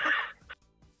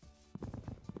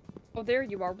 Oh, there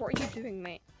you are. What are you doing,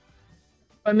 mate?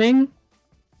 Swimming.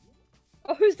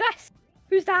 Oh, who's this?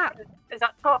 Who's that? Is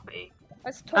that Toffee?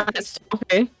 That's Toby. That's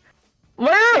okay.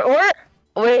 Where?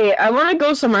 Wait, I want to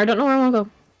go somewhere. I don't know where I want to go.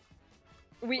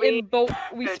 We in boat.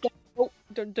 We Good. spawn boat.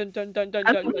 Dun dun dun dun dun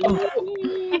I'm- dun. dun.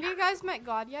 Have you guys met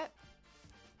God yet?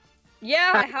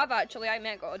 Yeah, I have actually. I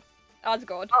met God. As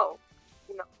God. Oh.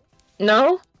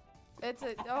 No?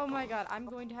 Oh my God! I'm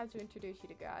going to have to introduce you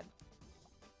to God.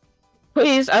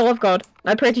 Please, I love God.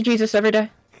 I pray to Jesus every day.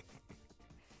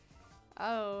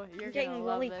 Oh, you're I'm getting gonna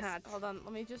love lily this. pads. Hold on,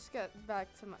 let me just get back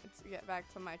to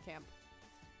my camp.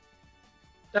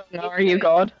 Don't know, are you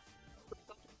God?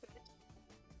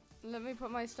 Let me put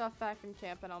my stuff back in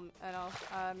camp, and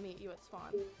I'll meet you at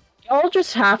spawn. Y'all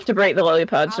just have to break the lily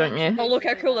pads, don't you? Oh, look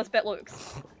how cool this bit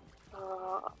looks.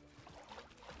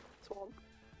 Swamp.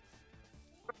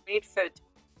 Made food.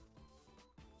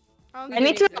 I I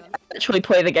need to actually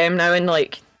play the game now and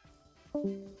like.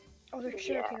 Oh, there's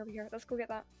sugarcane over here. Let's go get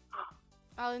that.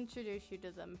 I'll introduce you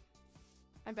to them.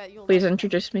 I bet you'll. Please like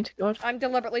introduce me to God. I'm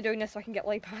deliberately doing this so I can get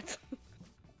light pads.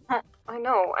 I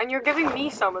know, and you're giving me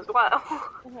some as well.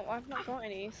 Oh, I've not got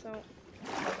any, so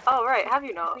Oh right, have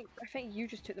you I not? think you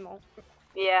just took them all.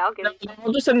 Yeah, I'll give No, you some.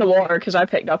 I'm just in the water because I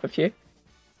picked up a few.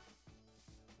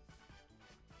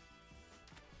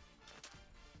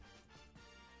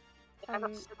 I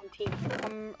got 17.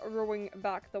 I'm rowing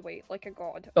back the way like a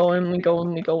god. Going.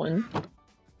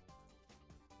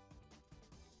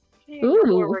 You know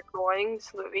where Ooh. we're going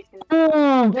so that we can.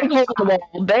 Oh, big hole in the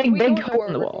wall. Big We don't know hole where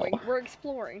in the we're wall. going. We're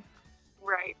exploring.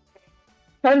 Right.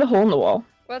 Found a hole in the wall.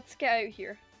 Let's get out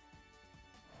here.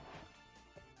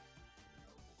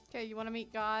 Okay, you want to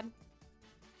meet God?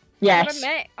 Yes.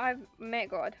 I've met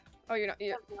God. Oh, you're not.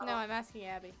 Yeah. No, I'm asking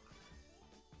Abby.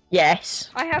 Yes.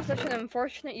 I have such an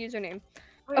unfortunate username.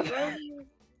 Wait, where are you?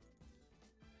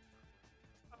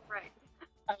 Oh, right.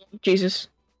 I love Jesus.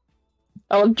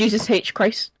 I love Jesus H.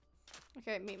 Christ.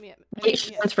 Okay, meet me at. H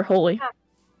stands for holy.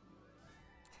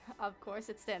 Of course,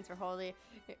 it stands for holy.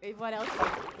 What else do you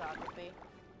think God would be?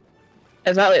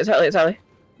 Exactly.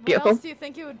 Beautiful. What else do you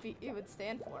think it would be? It would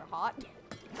stand for hot.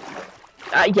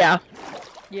 Yeah.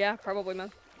 Yeah, probably,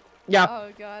 man. Yeah. Oh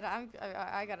God,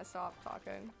 I gotta stop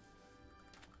talking.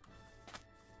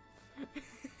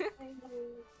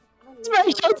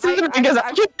 Because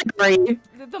I just agree.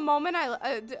 The moment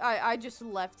I just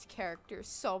left character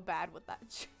so bad with that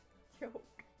joke.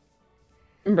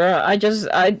 Bruh,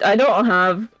 I don't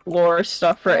have lore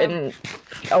stuff written,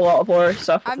 a lot of lore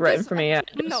stuff written for me yet.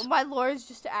 No, my lore is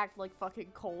just to act like fucking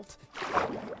cold.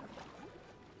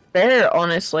 fair,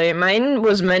 honestly. Mine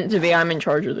was meant to be I'm in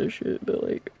charge of this shit, but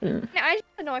like, Yeah, I just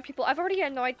annoy people. I've already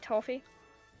annoyed Toffee.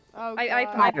 Oh,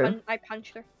 I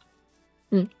punched her.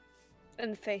 Hmm.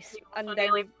 In the face, and then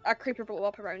a creeper blew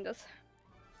up around us.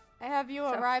 Have you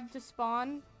arrived to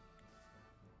spawn?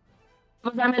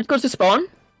 Was I meant to go to spawn?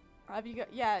 Have you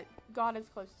got? Yeah, God is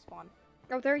close to spawn.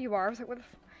 Oh, there you are. I was like, what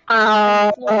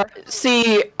the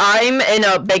See, I'm in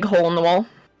a big hole in the wall.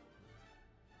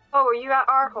 Oh, are you at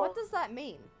our hole? What does that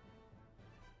mean?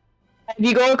 If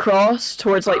you go across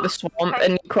towards like the swamp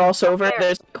and you cross over,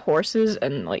 there's like, horses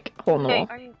and like hole in the wall.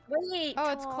 Wait.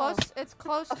 Oh, it's close. It's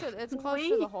close to. It's close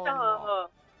to the hole in the wall.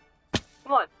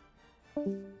 Come on.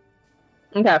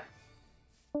 Okay.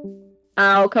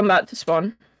 I'll come back to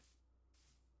spawn.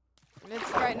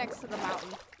 It's right next to the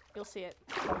mountain. You'll see it.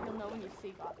 You'll know when you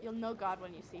see God. You'll know God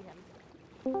when you see him.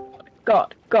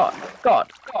 God.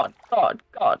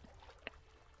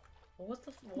 What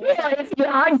the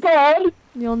Yeah, God.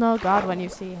 You'll know God when you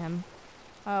see him.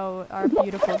 Oh, our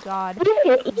beautiful God.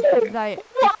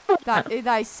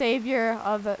 Thy savior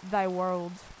of thy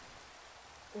world.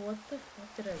 What the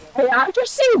fuck did I get? Hey, I've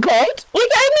just seen God.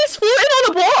 Look at him, he's floating on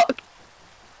a block.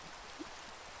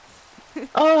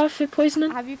 Oh, food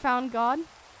poisoning. Have you found God?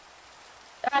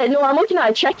 No, I'm looking at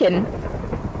a chicken.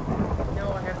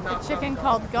 No, I have not. A chicken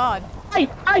called God. Hi,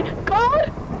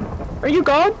 God. Are you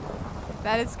God?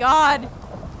 That is God.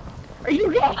 Are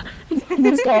you God?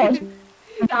 That's God.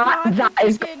 That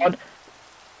is God.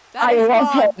 I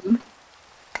love him.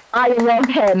 I love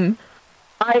him.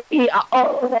 I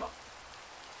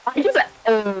just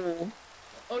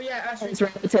Oh yeah, Astrii. It's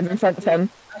relative in front of him.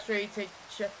 Astrii, take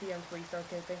Chef PM, please.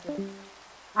 Okay, thank you.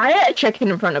 I ate a chicken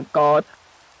in front of God.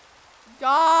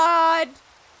 God.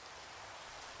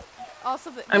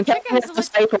 Also, the I'm chicken's his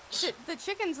disciples. the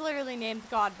chicken's literally named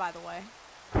God, by the way.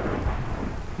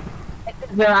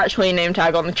 They're actually name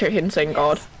tag on the chicken saying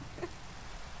God.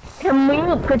 Can we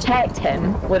protect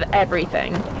him with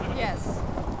everything? Yes.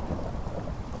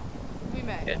 We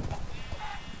may. Good.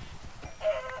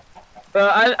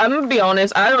 But I'm gonna be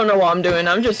honest, I don't know what I'm doing,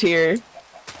 I'm just here.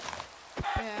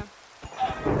 Yeah.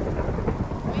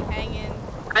 We hang in.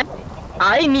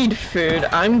 I need food,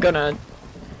 I'm gonna...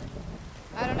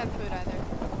 I don't have food either,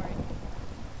 don't worry.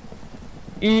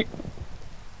 Eat.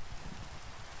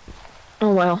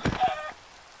 Oh well.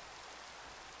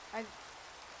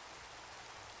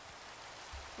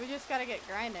 We just gotta get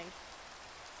grinding.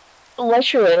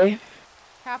 Literally.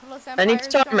 Capitalist I need to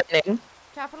start mining.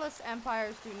 Capitalist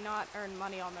empires do not earn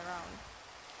money on their own.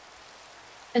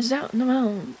 Is that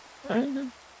no? I don't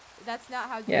know. That's not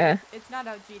how. Yeah. It's not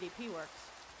how GDP works.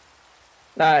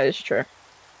 That is true.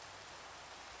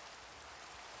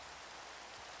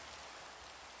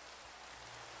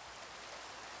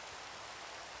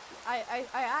 I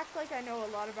act like I know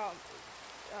a lot about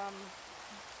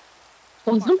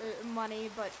money,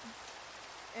 but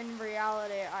in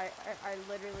reality, I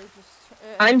literally just.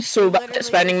 I'm so bad at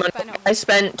spending money. I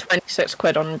spent 26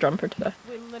 quid on a jumper today.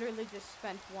 We literally just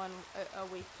spent a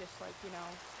week just like, you know,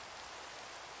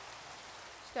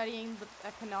 studying the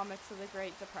economics of the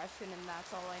Great Depression, and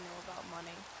that's all I know about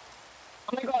money.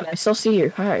 Oh my god, I still see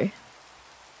you. Hi.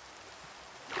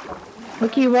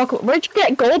 Look, you walk. Where'd you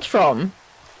get gold from?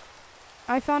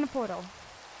 I found a portal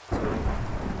to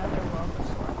another world of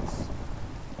sorts.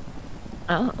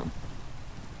 Oh.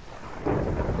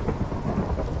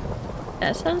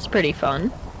 That sounds pretty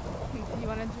fun. You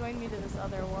want to join me to this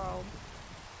other world?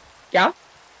 Yeah?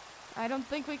 I don't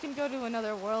think we can go to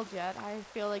another world yet. I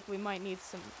feel like we might need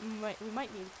we might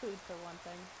need food for one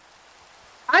thing.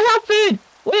 I have food!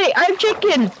 Wait, I have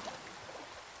chicken!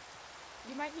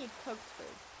 You might need cooked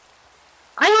food.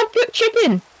 I have cooked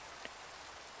chicken!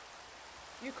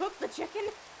 You cooked the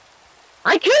chicken?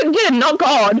 I cooked it, not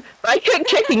God! But I cooked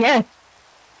chicken, yeah.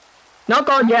 Not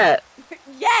God yet.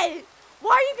 Yay!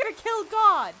 Why are you gonna kill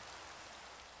God?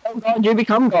 Oh God, you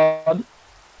become God.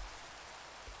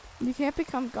 You can't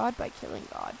become God by killing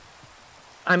God.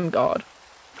 I'm God.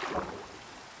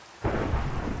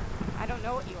 I don't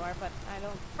know what you are, but I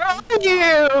don't. Where are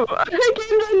you? I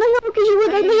came down the hill because you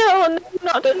were down the hill and then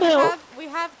not down the hill. We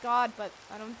have God, but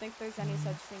I don't think there's any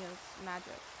such thing as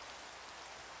magic.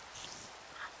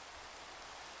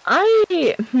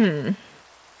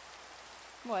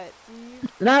 What? Do you?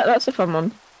 That's a fun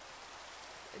one.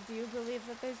 Do you believe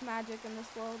that there's magic in this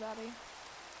world, Abby?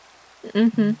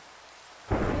 Mm-hmm.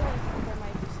 I feel like there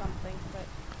might be something, but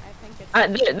I think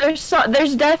it's...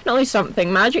 There's definitely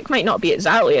something. Magic might not be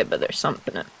exactly it, but there's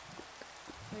something. There's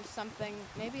something...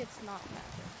 Maybe it's not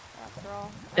magic, after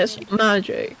all. It's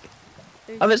magic.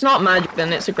 If it's not magic,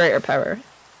 then it's a greater power.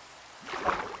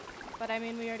 But I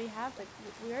mean, we already have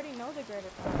we already know the greater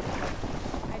power.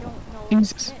 I don't know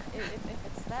Jesus. if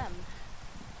it's them.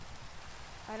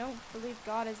 I don't believe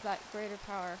God is that greater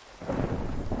power.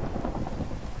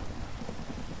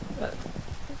 But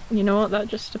you know what? That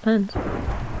just depends.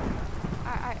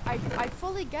 I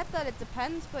fully get that it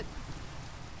depends, but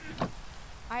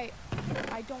I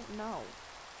don't know.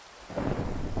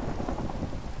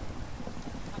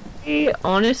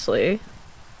 Honestly,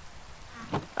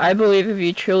 I believe if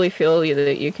you truly feel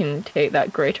that you can take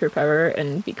that greater power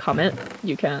and become it,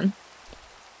 you can.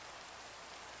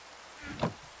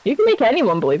 You can make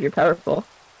anyone believe you're powerful.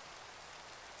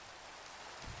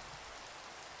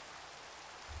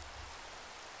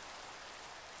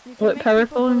 You can What, make powerful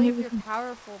people and believe you're everything?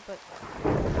 powerful, but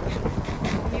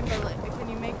can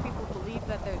you make people believe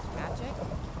that there's magic?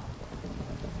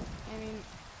 I mean,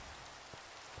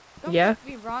 don't Yeah. get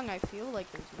me wrong, I feel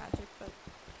like there's magic, but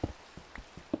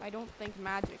I don't think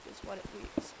magic is what we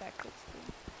expect it to be.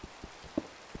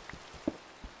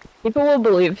 People will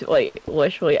believe, like,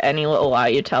 literally any little lie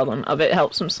you tell them of it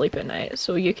helps them sleep at night.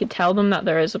 So you could tell them that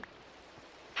there is a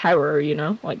power, you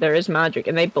know? Like, there is magic,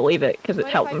 and they believe it because it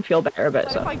But helped them feel better about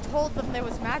But stuff. if I told them there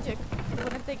was magic,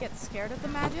 wouldn't they get scared of the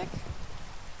magic?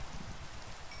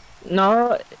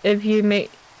 Not if you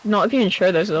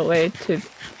ensure there's a way to,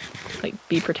 like,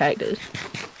 be protected.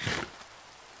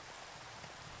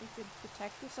 You could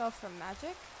protect yourself from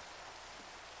magic?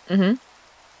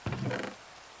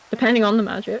 Depending on the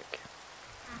magic.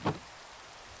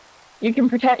 You can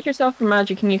protect yourself from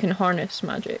magic and you can harness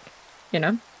magic, you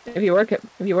know? If you work at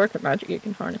magic, you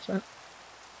can harness it.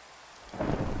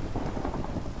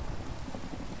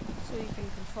 So you can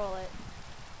control it.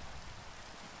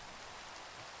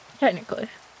 Technically.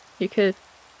 You could.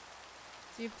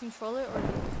 Do you control it or do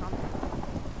you become it?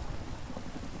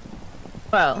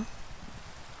 Well,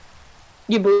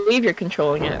 you believe you're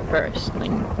controlling it at first, and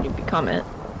then you become it.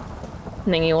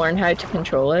 And then you learn how to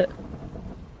control it.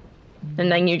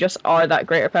 And then you just are that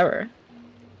greater power.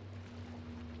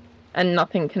 And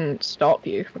nothing can stop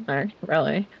you from there,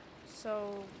 really.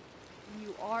 So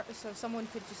someone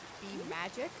could just be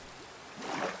magic?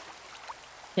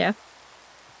 Yeah.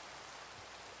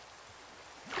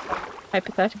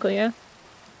 Hypothetically, yeah.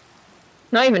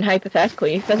 Not even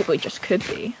hypothetically, physically just could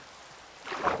be.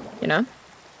 You know?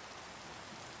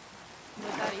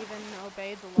 Would that even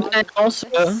obey the laws And of also,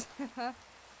 physics?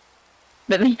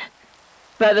 but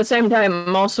at the same time,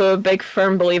 I'm also a big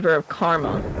firm believer of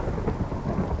karma.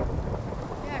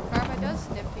 Yeah, karma does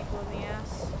snip people in the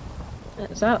ass.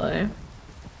 Exactly.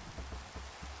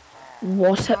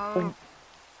 What it?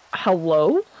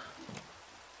 Hello?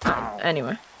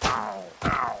 Anyway.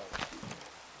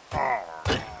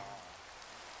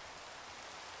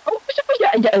 Oh,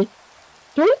 yeah.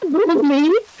 Don't move me!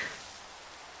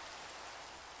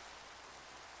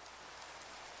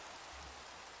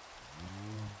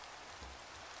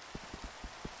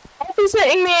 Stop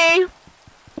visiting me!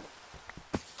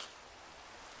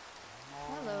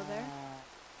 Hello there.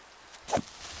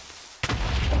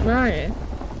 Where are you?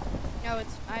 No,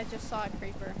 I just saw a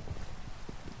creeper.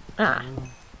 Ah.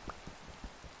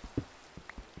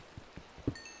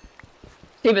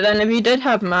 See, but then if you did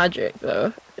have magic,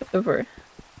 though, if we're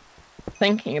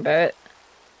thinking about it,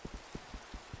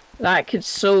 that could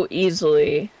so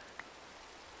easily,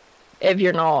 if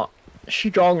you're not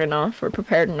strong enough or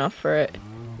prepared enough for it,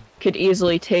 could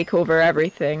easily take over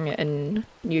everything and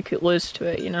you could lose to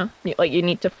it, you know? Like, you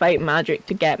need to fight magic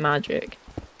to get magic.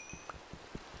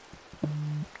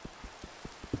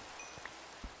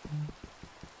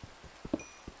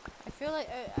 I feel like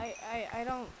I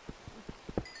don't.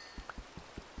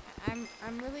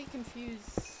 I'm really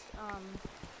confused.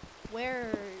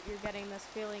 Where you're getting this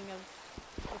feeling of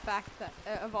the fact that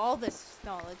of all this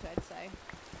knowledge, I'd say.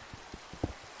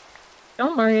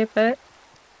 Don't worry about it.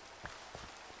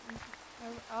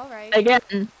 All right.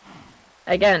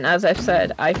 Again, as I've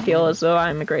said, I feel as though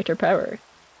I'm a greater power.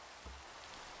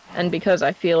 And because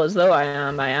I feel as though I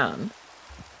am, I am.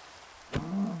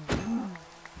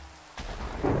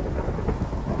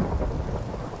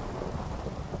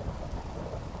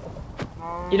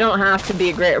 You don't have to be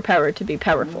a greater power to be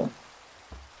powerful.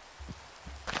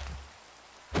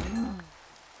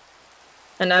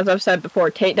 And as I've said before,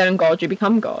 take down God, you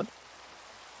become God.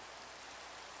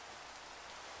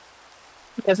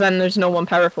 Because then there's no one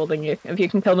powerful than you. If you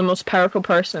can kill the most powerful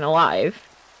person alive,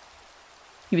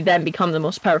 you then become the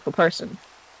most powerful person.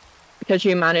 Because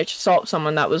you managed to stop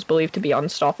someone that was believed to be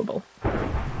unstoppable. So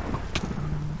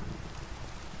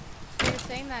you're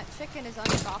saying that chicken is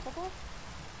unstoppable?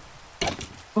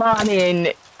 Well, I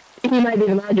mean, he might be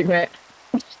the magic, right?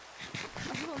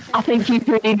 I think he's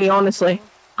really me, honestly.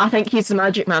 I think he's the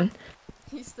magic man.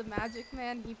 He's the magic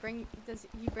man. He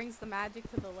brings the magic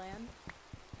to the land.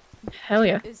 Hell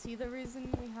yeah. Is he the reason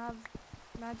we have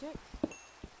magic?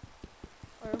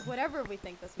 Or whatever we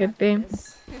think this Could magic be.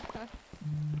 is.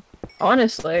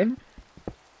 Honestly,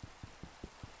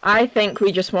 I think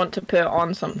we just want to put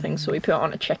on something, so we put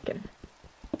on a chicken.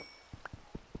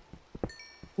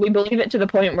 We believe it to the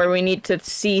point where we need to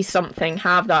see something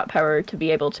have that power to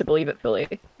be able to believe it fully,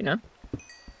 you know?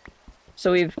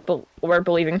 So we're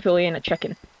believing fully in a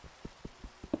chicken.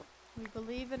 We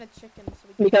believe in a chicken, so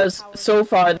we Because power so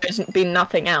far there's been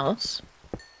nothing else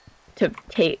to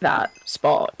take that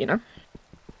spot, you know?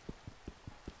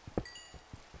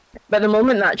 But the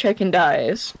moment that chicken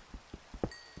dies,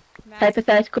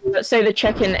 hypothetically, let's say the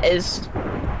chicken is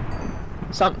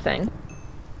something.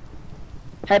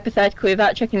 Hypothetically, if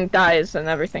that chicken dies, then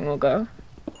everything will go,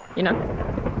 you know?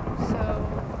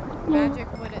 So,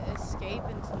 magic would escape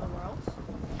into the world?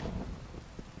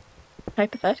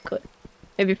 Hypothetically.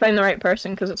 If you find the right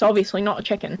person, because it's obviously not a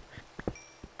chicken.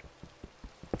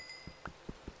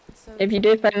 So If you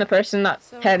do find the person that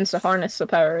So- tends to harness the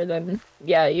power, then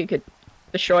yeah, you could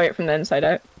destroy it from the inside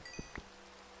out.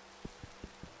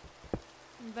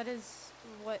 But is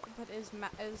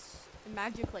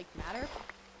magic like matter?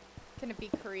 Can it be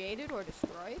created or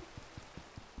destroyed?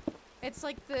 It's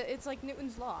like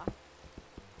Newton's law.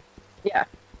 Yeah.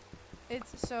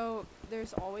 So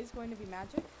there's always going to be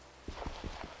magic?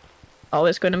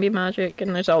 Always going to be magic,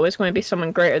 and there's always going to be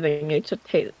someone greater than you to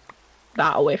take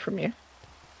that away from you.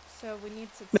 So we need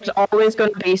to There's take always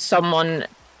going to be someone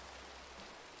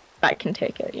that can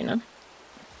take it, you know?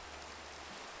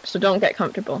 So don't get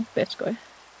comfortable, basically.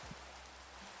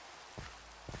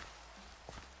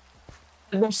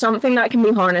 If there's something that can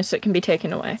be harnessed, it can be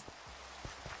taken away.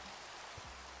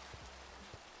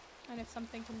 And if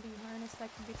something can be harnessed, that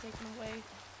can be taken away.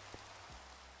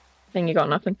 Then you got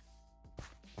nothing.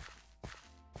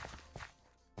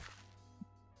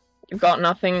 You've got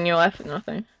nothing and you're left with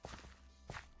nothing.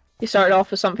 You started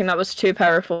off with something that was too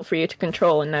powerful for you to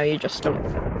control, and now you just don't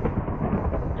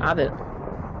have it.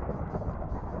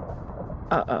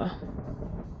 Uh-oh.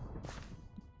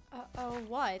 Uh-oh,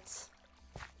 what?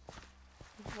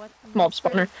 Mob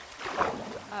spawner.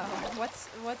 Oh,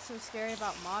 what's so scary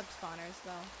about mob spawners,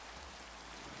 though?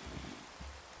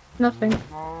 Nothing.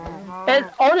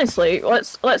 And honestly,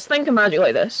 let's think of magic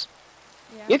like this.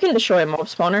 Yeah. You can destroy a mob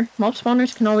spawner. Mob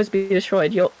spawners can always be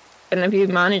destroyed. And if you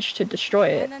manage to destroy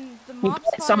it, And then the you mob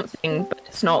get something, but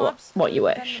it's not what you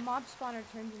Then wish. the mob spawner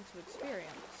turns into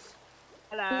experience.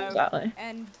 Hello. Exactly.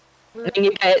 And And then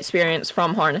you get experience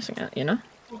from harnessing it, you know?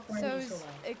 so is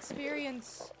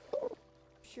experience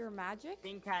pure magic?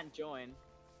 King can't join.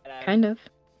 Hello. Kind of.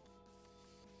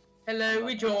 Hello,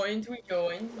 we joined.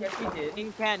 Yes, we did.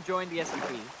 King can't join the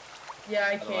SMP. Yeah,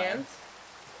 I can't.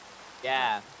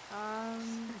 Yeah.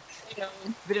 You know.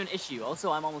 Bit of an issue.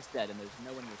 Also, I'm almost dead and there's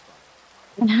no one to respond.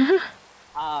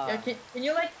 Yeah, can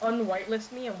you like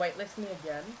unwhitelist me and whitelist me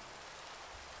again?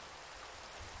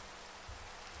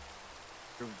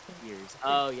 For years.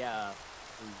 Oh, yeah.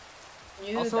 Can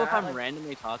you do Also, if that, I'm like-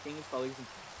 randomly talking, it's probably because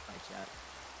my chat.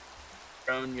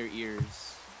 Drone your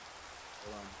ears.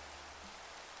 Hold on.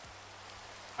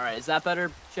 Alright, is that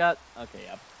better, chat? Okay,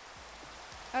 yep.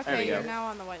 There we Okay, you're go. now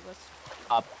on the whitelist.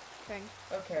 Up. Thing.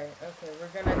 Okay, we're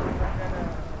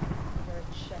gonna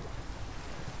check.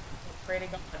 Pray to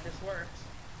God that this works.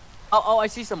 Oh, I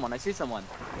see someone.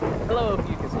 Hello, if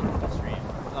you can see the stream.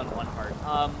 It's on one part.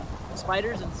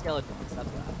 Spiders and skeletons. That's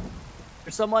that.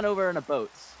 There's someone over in a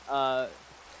boat.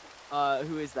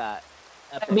 Who is that?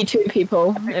 It'll be two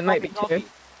people. Epic It might be Coffee. two.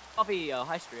 Coffee,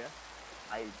 hi Stria.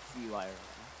 I see you, Ira.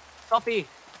 Coffee!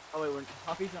 Oh wait,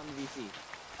 Coffee's not in the VC.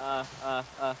 I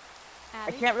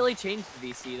Abby, can't really change the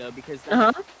VC though because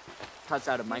that cuts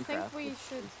out of do you Minecraft. think we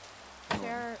should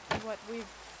share what we've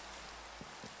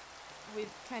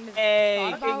kind of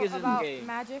Hey, thought King is in the about game.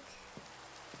 magic?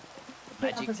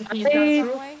 Magic. Some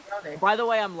way? By the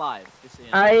way, I'm live. Just so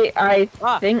you know. I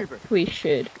Ah, think creeper. we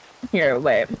should. Here,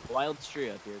 wait. Wild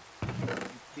Stria up here.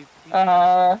 We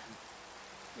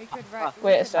could write.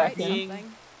 Wait a we could write second.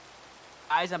 something.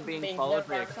 Guys, I'm being followed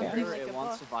by a Something creeper. like It a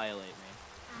wants book. to violate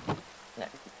me.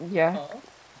 Yeah.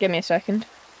 Give me a second.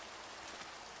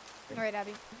 Alright,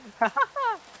 Abby. And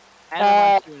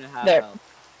I'm on 2.5 there. health.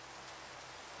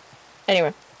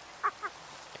 Anyway.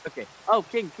 Okay. Oh,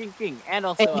 King. And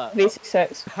also,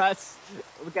 V6. That's...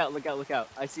 Look out.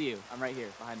 I see you. I'm right here,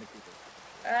 behind the creeper.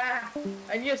 Ah,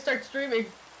 I need to start streaming.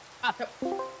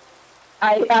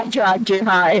 I dragged you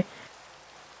high.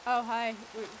 Oh, hi.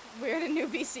 We're in a new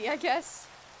VC, I guess.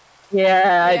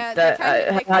 Yeah, Yeah, they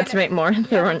I had kinda- to make more.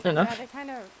 There weren't Yeah, enough. they kind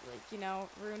of like you know,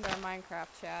 ruined our Minecraft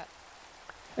chat.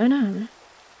 I know.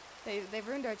 They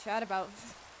ruined our chat about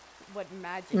what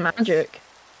magic is. Magic.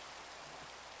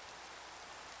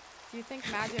 Do you think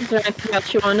magic... Is there anything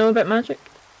else you want to know about magic?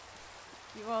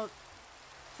 Well, do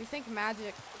you think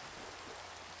magic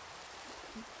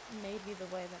made me the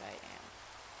way that I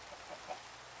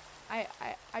am? I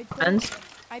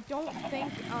don't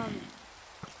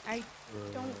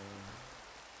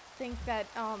think that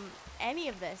any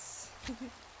of this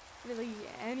really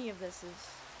any of this is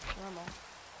normal.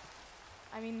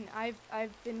 I mean, I've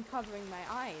been covering my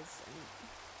eyes,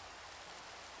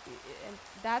 and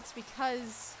that's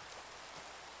because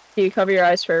Do you cover your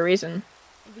eyes for a reason?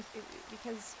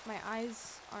 because my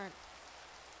eyes aren't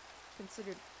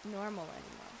considered normal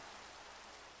anymore.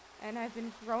 And I've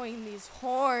been growing these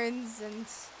horns and...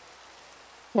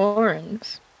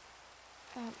 Horns?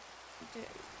 Do you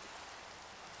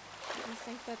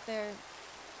think that they're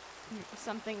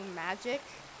something magic?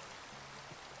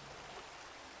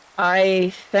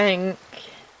 I think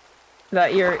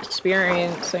that you're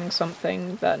experiencing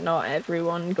something that not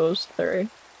everyone goes through.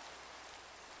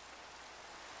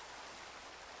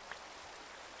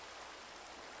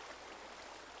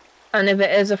 And if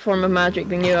it is a form of magic,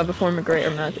 then you have a form of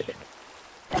greater magic.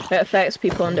 It affects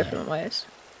people in different ways.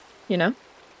 You know?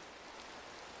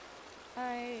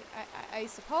 I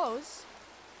suppose.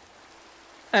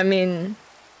 I mean,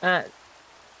 look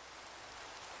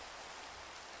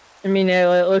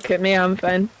at me, I'm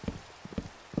fine.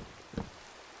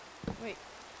 Wait.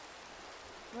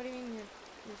 What do you mean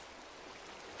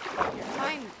you're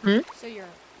fine? Hmm? So you're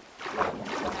a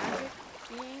magic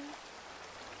being?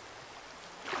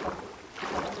 You're a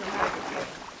magic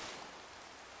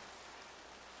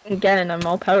being. Again, I'm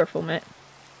all powerful, mate.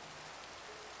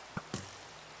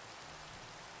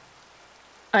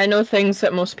 I know things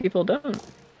that most people don't.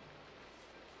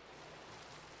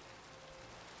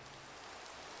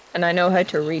 And I know how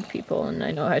to read people, and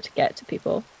I know how to get to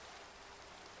people.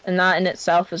 And that in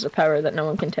itself is a power that no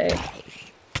one can take.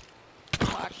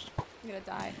 Fuck. I'm gonna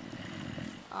die.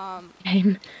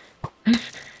 Game.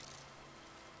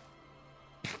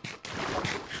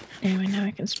 Anyway, now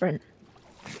I can sprint.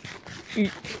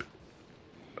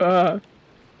 I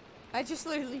just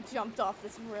literally jumped off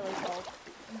this really tall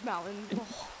mountain.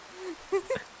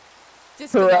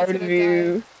 Just 'cause I was Proud gonna of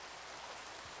you. die.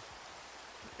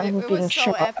 I'm It being was so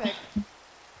shot. epic.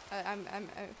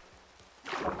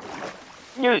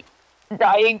 You're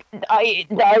dying.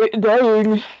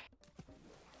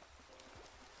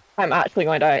 I'm actually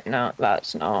going to die. No,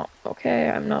 that's not okay.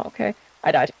 I'm not okay.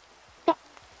 I died.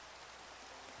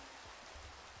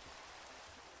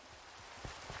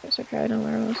 It's okay, I know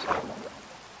where I was.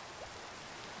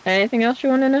 Anything else you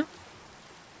want to know?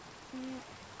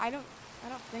 I don't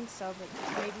think so, but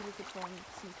maybe we could form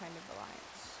some kind of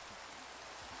alliance.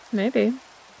 Maybe.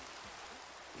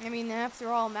 I mean, after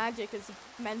all, magic is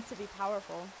meant to be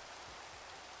powerful.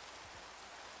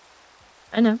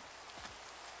 I know.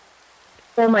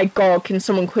 Oh my god, can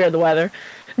someone clear the weather?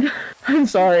 I'm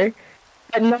sorry.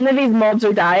 But none of these mobs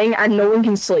are dying and no one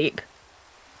can sleep.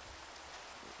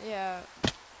 Yeah.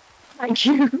 Thank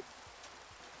you.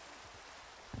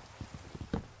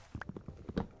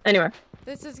 Anyway.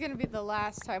 This is gonna be the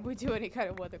last time we do any kind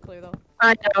of weather clue, though.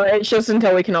 I know, it's just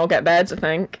until we can all get beds, I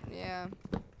think. Yeah.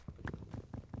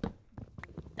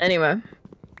 Anyway.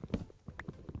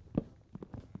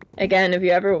 Again, if you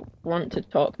ever want to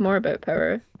talk more about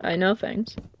power, I know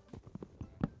things.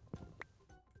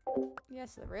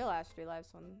 Yes, the real Astrii lives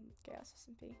on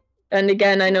ChaosSMP. And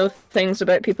again, I know things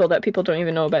about people that people don't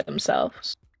even know about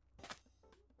themselves.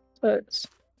 So it's...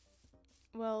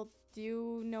 Well, do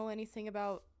you know anything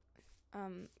about,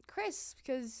 Chris?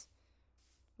 Because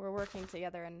we're working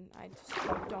together and I just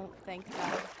don't think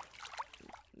that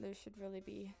there should really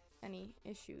be any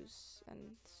issues and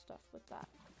stuff with that.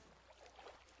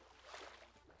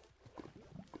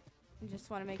 I just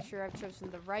want to make sure I've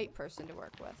chosen the right person to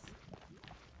work with.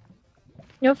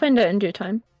 You'll find out in due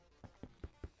time.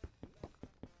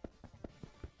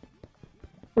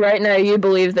 Right now, you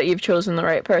believe that you've chosen the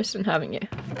right person, haven't you?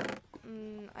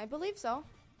 I believe so.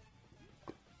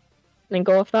 Then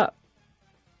go off that.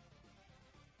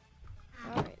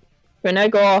 Alright. When I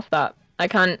go off that, I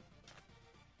can't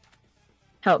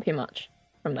help you much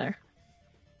from there.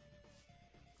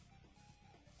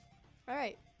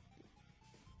 Alright.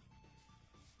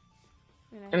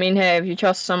 I mean, hey, if you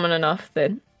trust someone enough,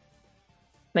 then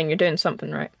you're doing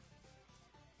something right.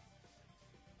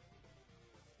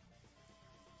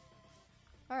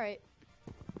 Alright.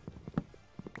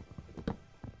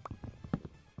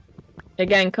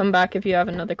 Again, come back if you have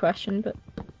another question, but...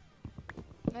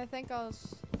 I think I'll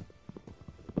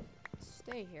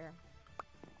stay here.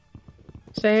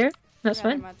 Stay here? That's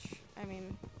Very fine. much. I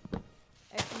mean,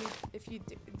 if you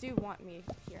do want me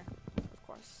here, of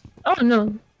course. Oh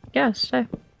no. Yeah, stay.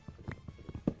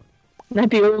 I'd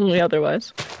be lonely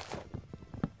otherwise.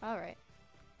 Alright.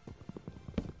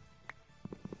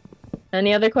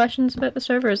 Any other questions about the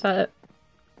server? Is that it?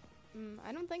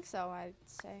 I don't think so, I'd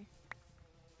say.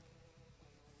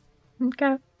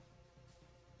 Okay.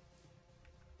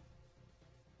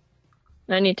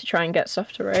 I need to try and get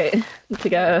stuff to write to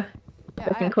get a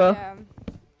fucking quill.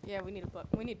 Yeah, we need a book.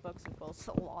 We need books and quills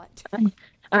a lot.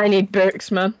 I need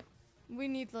books, man. We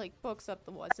need like books up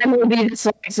the wazoo. I may be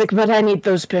dyslexic, but I need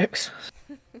those books.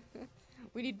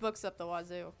 We need books up the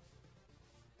wazoo.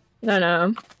 I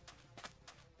know.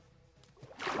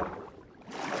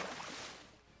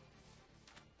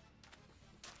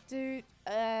 Dude,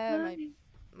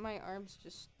 my arm's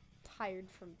just tired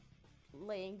from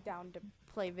laying down to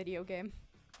play video game.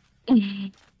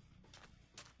 I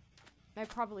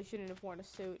probably shouldn't have worn a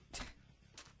suit.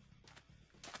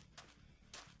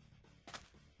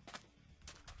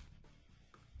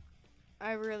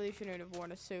 I really shouldn't have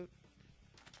worn a suit.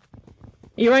 Are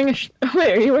you wearing a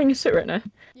wait, are you wearing a suit right now?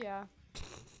 Yeah.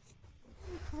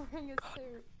 Wearing a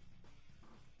suit.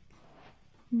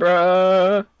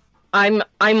 Bruh. I'm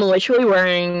literally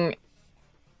wearing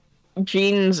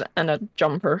jeans and a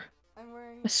jumper. I'm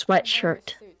wearing a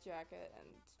sweatshirt. a suit jacket and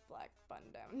black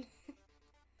button down.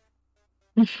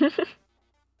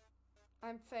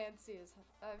 I'm fancy.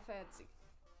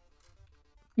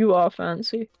 You are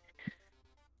fancy.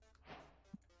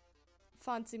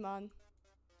 Fancy man.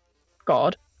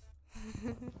 God.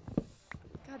 God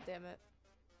damn it.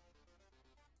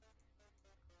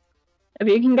 If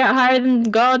you can get higher than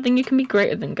God, then you can be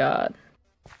greater than God.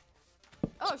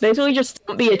 Oh, basically just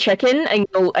don't be a chicken and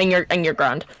you're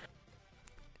grand.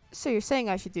 So you're saying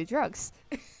I should do drugs?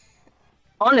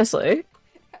 Honestly.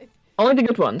 Only the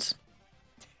good ones.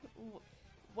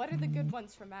 What are the good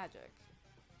ones for magic?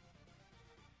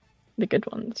 The good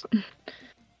ones. Okay,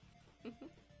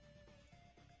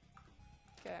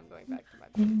 I'm going back to my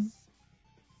base.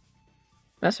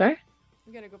 That's right.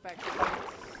 I'm gonna go back to my base.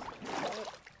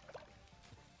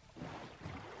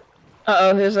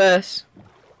 Uh-oh, who's this?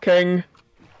 King.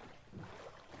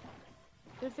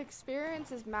 If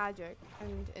experience is magic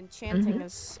and enchanting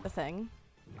is a thing,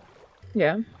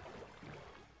 Yeah.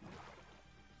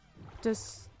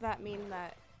 does that mean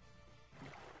that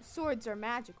swords are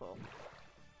magical?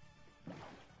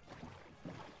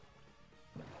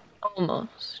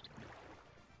 Almost.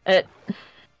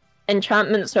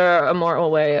 Enchantments are a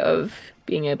mortal way of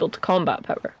being able to combat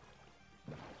power.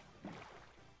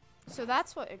 So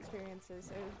that's what experience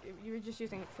is. You were just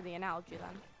using it for the analogy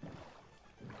then.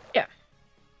 Yeah.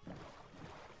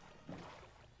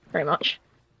 Very much.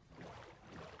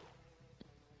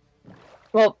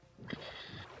 Well,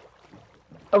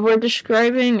 if I'm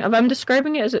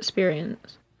describing it as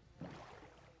experience,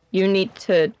 you need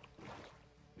to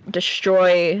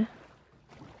destroy...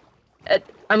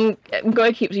 I'm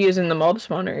going to keep using the mob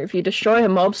spawner. If you destroy a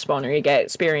mob spawner, you get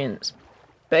experience.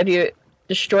 But if you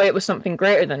destroy it with something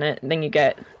greater than it, then you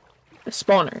get the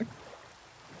spawner.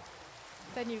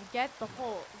 Then you get the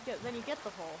whole. Then you get the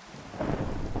whole.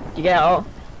 You get all.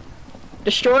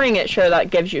 Destroying it, sure, that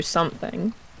gives you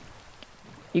something.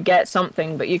 You get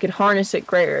something, but you could harness it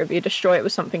greater if you destroy it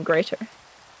with something greater.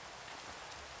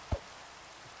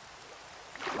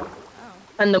 Oh.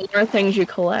 And the more things you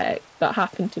collect that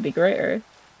happen to be greater,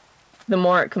 the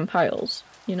more it compiles,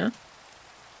 you know?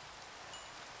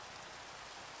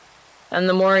 And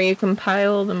the more you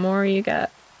compile, the more you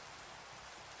get.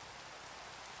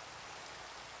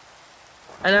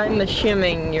 And I'm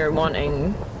assuming you're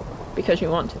wanting because you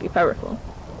want to be powerful.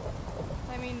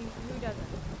 I mean, who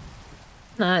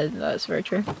doesn't? That's very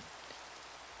true.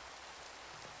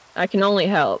 I can only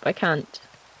help. I can't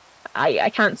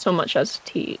so much as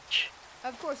teach.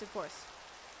 Of course, of course.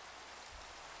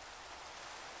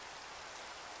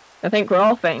 I think we're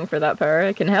all fighting for that power.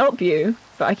 I can help you,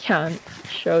 but I can't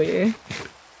show you.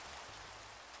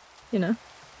 You know.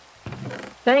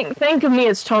 Think of me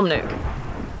as Tom Nook.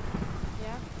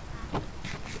 Yeah.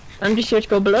 I'm just here to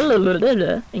go blah blah blah blah,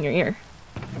 blah in your ear.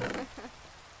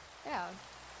 Yeah.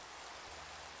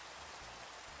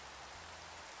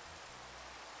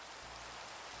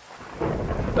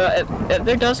 But if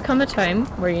there does come a time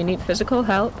where you need physical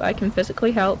help, I can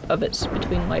physically help if it's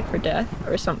between life or death,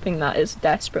 or something that is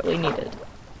desperately needed.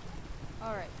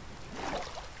 Alright.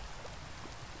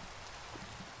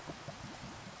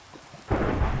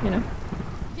 You know?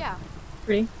 Yeah.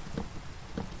 Pretty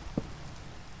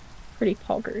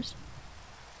poggers.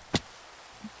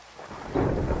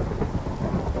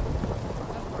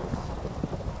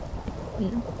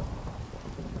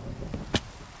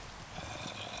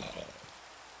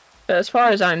 But as far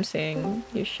as I'm seeing,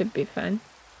 you should be fine.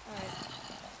 Alright.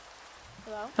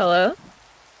 Hello? Hello?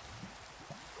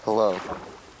 Hello.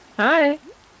 Hi.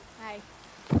 Hi.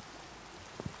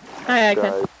 Hi, I can.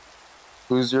 Guys,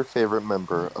 who's your favorite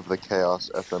member of the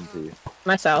ChaosSMP?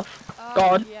 Myself.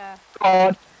 God. Yeah.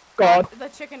 God. God. The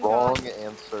chicken Wrong god.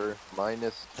 answer.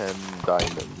 Minus 10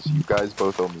 diamonds. You guys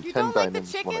both owe me You 10 don't like the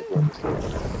diamonds when I chicken? join the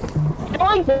server.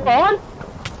 Oh my god!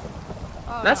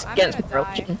 Oh, That's I'm against gonna die.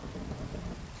 religion.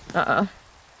 I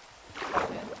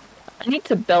need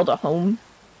to build a home.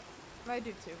 I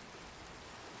do too.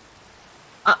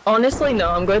 Honestly, no,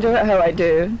 I'm gonna do it how I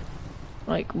do.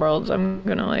 Like, worlds, I'm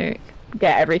gonna, like,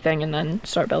 get everything and then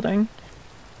start building.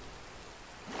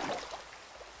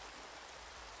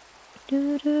 Got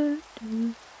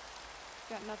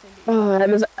nothing to eat. Oh,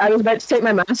 I was about to take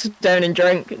my mask down and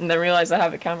drink, and then realize I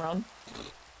have a camera on.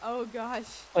 Oh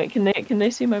gosh. Wait, can they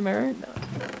see my mirror?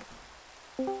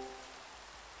 No.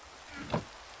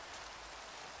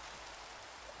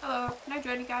 Hello, can I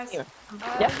join you guys? Yeah.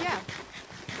 Yeah.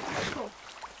 Cool.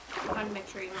 I wanted to make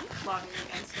sure you weren't logging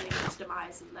against Slater's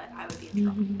demise and that I would be in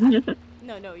trouble with that.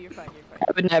 No, you're fine, you're fine.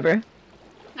 I would never.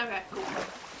 Okay, cool.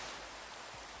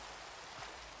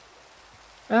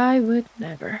 I would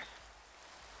never.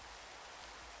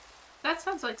 That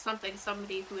sounds like something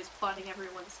somebody who is plotting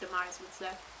everyone's demise would say.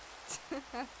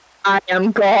 I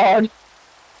am God.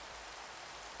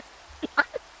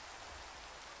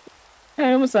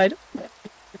 I almost died.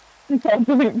 God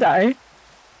wouldn't die.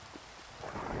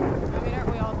 I mean,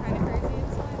 aren't we all kind of crazy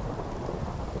inside?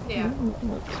 Yeah.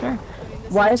 Sure. I mean,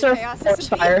 this Why is there chaos forest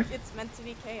fire? It's meant to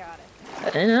be chaotic. I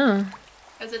don't know.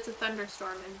 Because it's a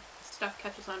thunderstorm and stuff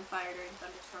catches on fire during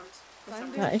thunderstorms. For some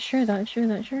Thunder- That is sure, that is sure,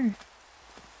 that is sure.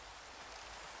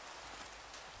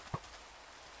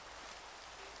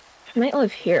 I might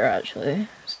live here, actually.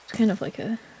 It's kind of like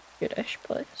a goodish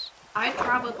place. I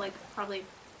traveled like probably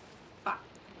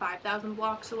 5,000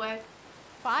 blocks away.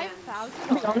 5,000?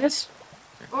 To be honest,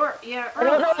 Or, yeah, or I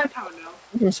don't a know lot, if- I don't know.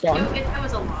 from spawn. It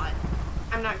was a lot.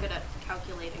 I'm not good at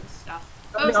calculating stuff.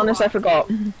 It To was be a honest, I lot. forgot.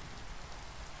 It was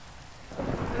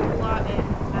a lot,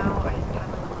 and now I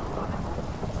kind of don't know a lot.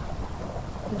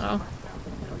 No. I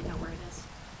don't really know where it is.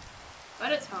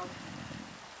 But it's home.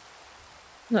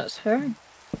 That's fair.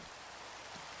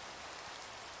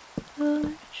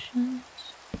 Options.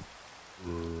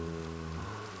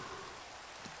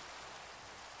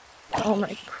 Oh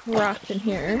my crap in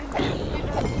here.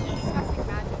 Discussing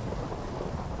magic.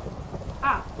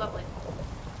 Ah, lovely.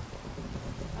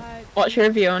 What's your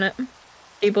view on it? Do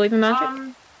you believe in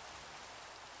magic?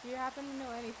 Do you happen to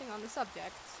know anything on the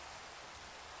subject?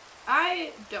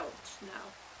 I don't know.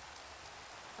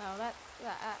 Oh, that's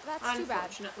too bad.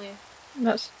 Unfortunately.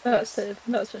 That's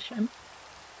a shame.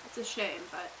 It's a shame,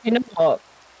 but You know what?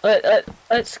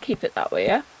 Let's keep it that way,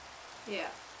 yeah? yeah.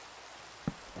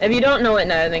 If you don't know it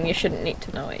now, then you shouldn't need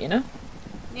to know it, you know?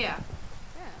 Yeah.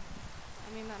 Yeah.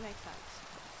 I mean, that makes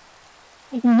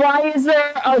sense. Why is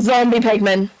there a zombie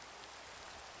pigman?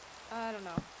 I don't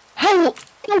know. Hell!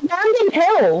 A random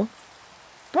hill!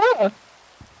 Bruh!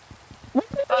 Where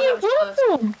did Oh, you that was come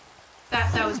close. from?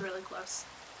 That was really close.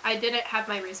 I didn't have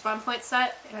my respawn point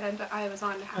set, and I was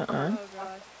on half a Oh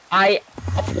god.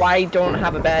 I don't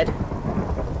have a bed. I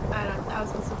don't know,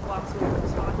 thousands of blocks away from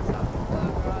spawn, so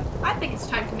Oh god. I think it's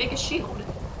time to make a shield.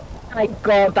 My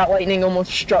god, that lightning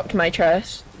almost struck my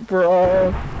chest.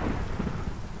 Bro.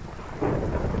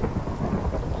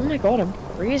 Oh my god, I'm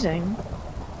freezing.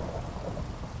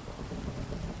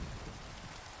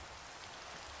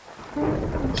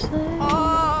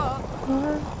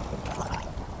 Oh!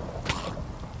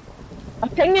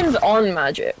 Opinions on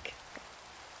magic.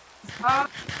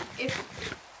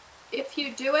 If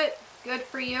you do it, good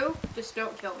for you. Just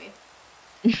don't kill me.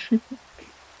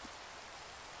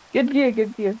 Good view,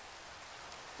 good view.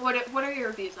 What are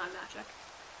your views on magic?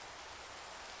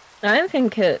 I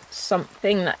think it's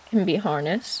something that can be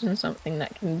harnessed and something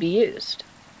that can be used.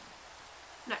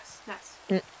 Nice.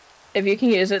 If you can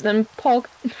use it, then pog.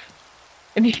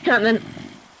 If you can't, then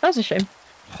that's a shame.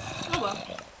 Oh well.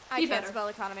 I Be can't better. spell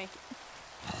economy.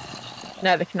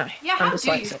 Neither can I. Yeah, I'm how do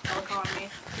you dyslexic. spell economy?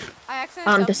 I I'm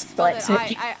accidentally spelled it.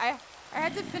 dyslexic. I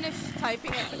had to finish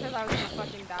typing it because I was gonna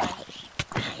fucking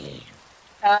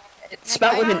die. It's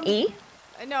spelled with an E?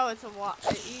 No, it's a Y.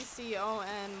 E-C-O-N-Y.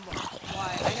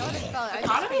 I know how to spell it. I just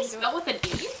Economy couldn't do spelled with an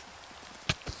E?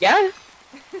 Yeah.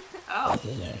 Oh.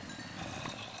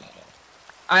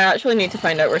 I actually need to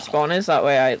find out where spawn is, that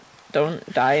way I don't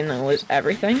die and then lose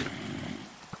everything.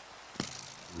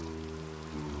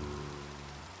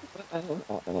 I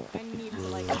need to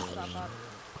like look stuff up.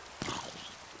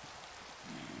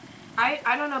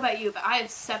 I don't know about you, but I have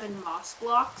 7 moss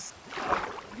blocks.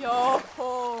 Yo.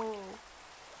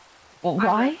 Well,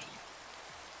 why?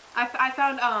 I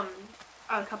found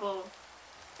a couple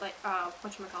like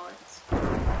whatchamacallits.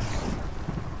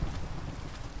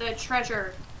 The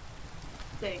treasure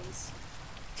things.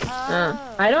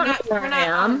 I don't know where I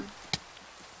am.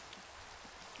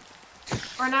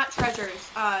 Or not treasures.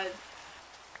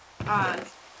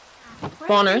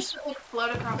 Spawners. Like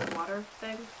float across water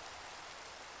thing.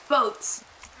 Boats.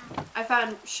 I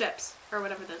found ships or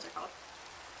whatever those are called.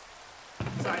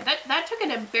 Sorry, that took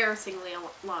an embarrassingly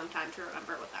long time to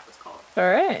remember what that was called. All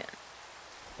right.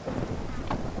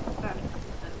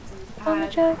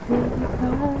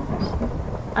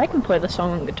 I can play the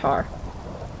song on guitar.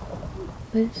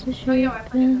 Oh, yeah, I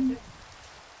played it.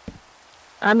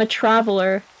 I'm a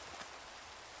traveler.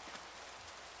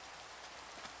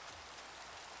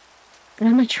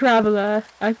 I'm a traveler.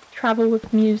 I travel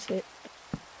with music.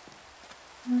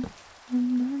 I'm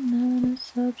not a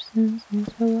substance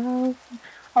until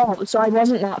oh, so I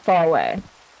wasn't that far away.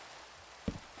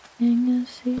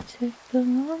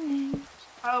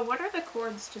 Oh, what are the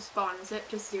chords to spawn? Is it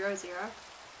just 0, 0?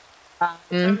 Um,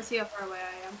 Trying to see how far away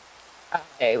I am.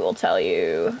 I will tell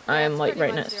you. Yeah, I am it's like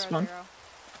pretty right much next to 0, spawn. 0.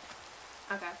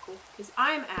 Okay, cool. Because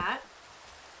I'm at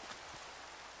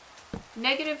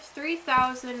negative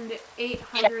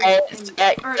 3,800 or it's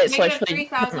negative literally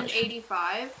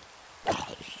 3,085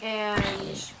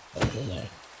 and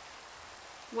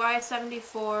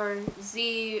Y74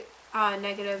 Z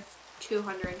negative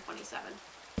 227.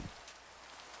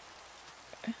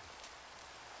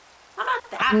 I'm not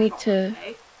that I need far to.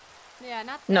 away. Yeah,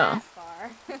 not No. that far.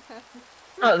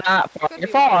 Not that far. Could You're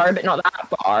be far, worse. but not that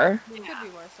far. It could be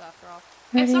worse after all.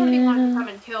 If somebody wanted to come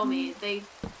and kill me, they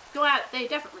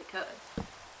definitely could.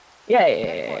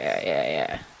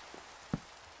 Yeah.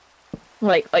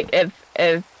 Like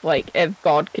if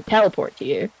God could teleport to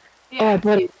you. Yeah, Oh,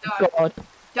 bloody God.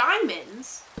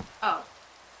 Diamonds? Oh.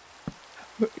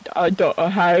 I don't know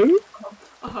how.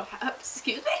 Oh,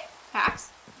 excuse me?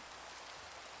 Hacks?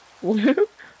 Who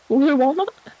wanna?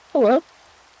 Hello?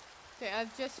 Okay,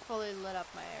 I've just fully lit up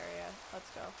my area. Let's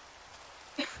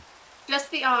go.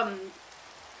 Just the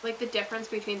like the difference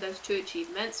between those two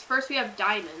achievements. First we have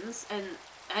diamonds,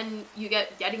 and you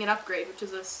get getting an upgrade, which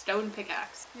is a stone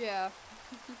pickaxe. Yeah.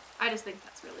 I just think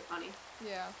that's really funny.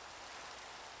 Yeah.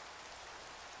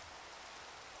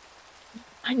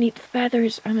 I need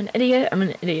feathers. I'm an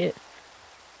idiot.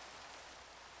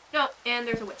 No, and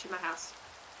there's a witch in my house.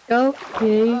 Go,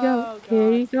 kitty, go, Oh,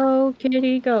 kitty, go,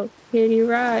 kitty, go, kitty,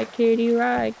 ride, kitty,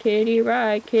 ride, kitty,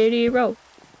 ride, kitty, roll.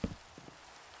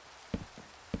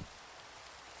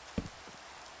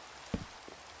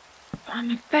 Oh,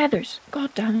 my feathers.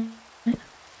 God damn it.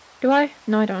 Do I?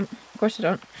 No, I don't. Of course I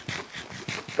don't.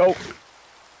 Go.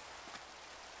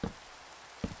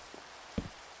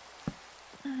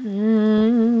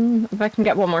 If I can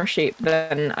get one more sheep,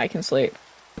 then I can sleep.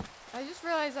 I just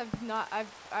realized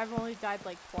I've only died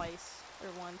like twice or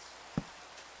once.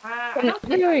 I don't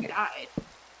think I died.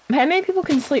 How many people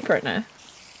can sleep right now?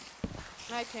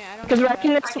 I can't. I don't. Because know I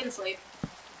can. that. I can sleep.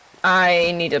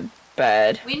 I need a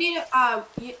bed. We need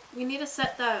to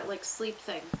set the like sleep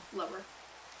thing lower.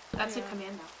 That's a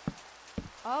command now.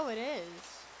 Oh, it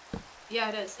is. Yeah,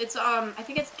 it is. It's I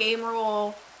think it's game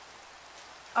rule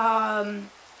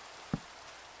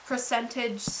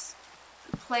percentage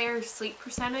player sleep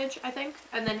percentage, I think.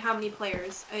 And then how many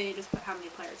players, and you just put how many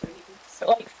players are needed. So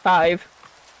like 5.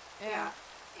 Yeah.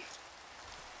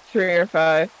 3 or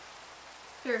 5.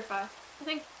 3 or 5. I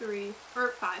think 3 or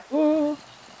 5. Ooh.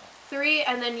 3,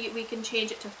 and then we can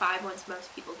change it to 5 once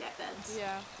most people get beds.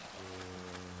 Yeah.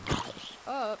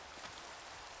 Oh.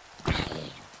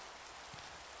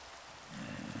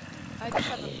 I just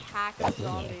have a pack of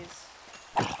zombies.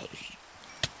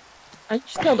 I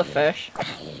just killed a fish.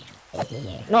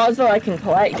 Not as though I can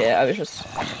collect it, I was just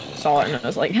saw it and I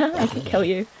was like, I can kill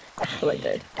you. So I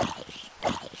did.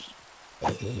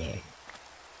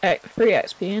 Hey, free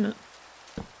XP, innit?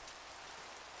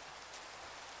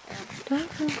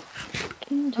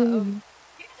 Uh-oh.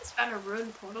 You just found a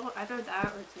ruined portal, either that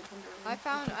or it's I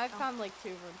found like 2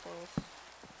 room portals.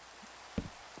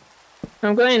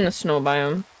 I'm going in the snow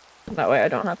biome. That way I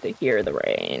don't have to hear the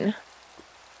rain.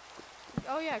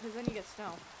 Oh yeah, because then you get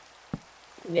snow.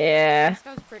 Yeah.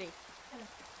 Snow's pretty.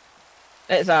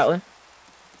 Exactly.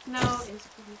 No, it's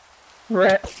pretty.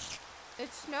 Rip.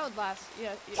 It snowed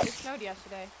it snowed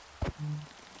yesterday.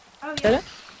 Oh yeah. Did it?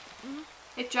 Mhm.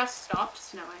 It just stopped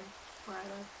snowing where I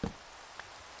live.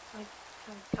 Like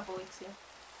a couple weeks ago.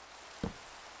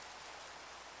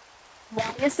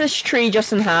 Why is this tree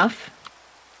just in half?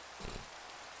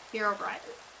 Hero Brian.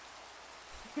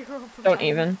 Don't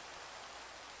even.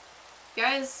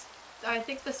 Guys, I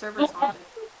think the server's haunted.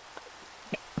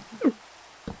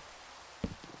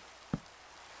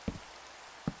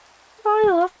 I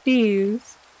love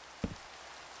these.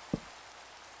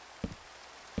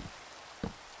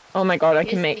 Oh my god, I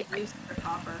can make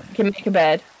a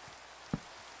bed.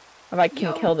 If I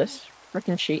can kill this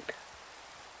freaking sheep.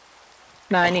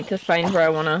 Now I need to find where I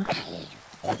wanna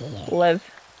live.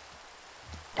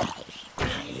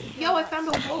 Yo, I found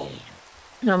a wolf.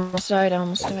 I almost died, I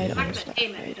almost died, I I'm not almost gonna died.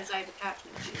 tame it because I have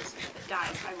attachment issues, and if it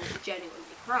dies, I will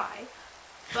genuinely cry.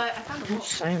 But I found a wolf.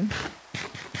 Same.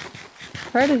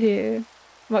 Part of you.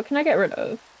 What can I get rid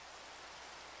of?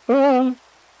 Oh.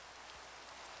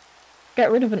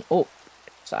 Get rid of an oak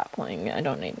sapling. I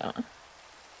don't need that.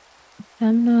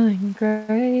 I'm knowing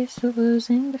grace of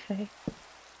losing the faith.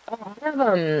 Oh,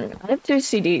 I have 2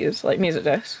 CDs, like music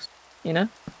discs. You know?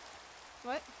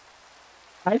 What?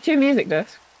 I have 2 music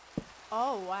discs.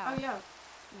 Oh wow. Oh yeah.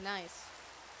 Nice.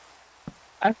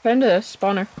 I found a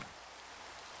spawner.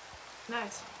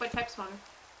 Nice. What type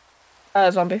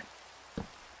spawner? Zombie.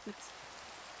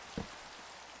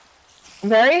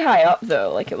 Very high up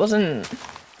though, like it wasn't.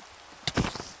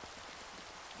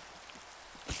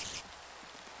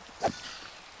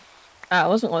 It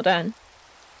wasn't low down.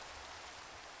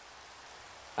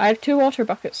 I have 2 water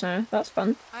buckets now, that's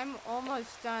fun. I'm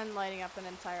almost done lighting up an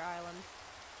entire island.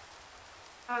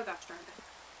 Oh gosh darn it.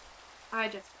 I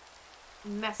just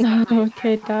messed up my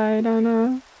Okay, died, I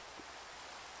know.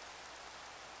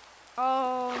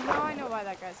 Oh, now I know why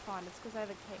that guy spawned. It's because I have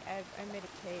a cave. I made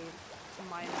a cave to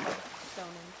mine stone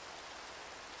in.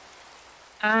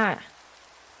 Ah.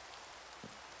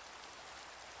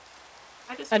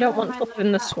 I don't want to live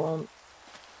in the swamp.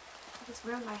 I just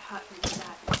ruined my hut and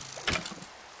that.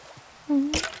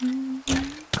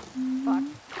 Fuck.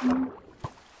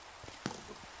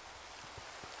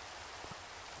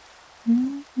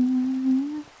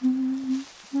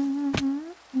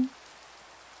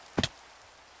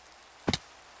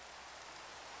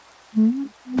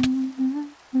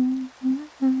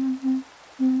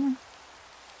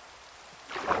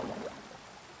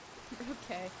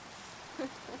 Okay.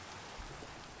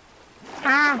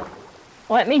 Ah!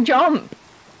 Let me jump!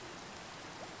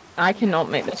 I cannot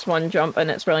make this one jump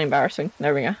and it's really embarrassing.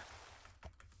 There we go.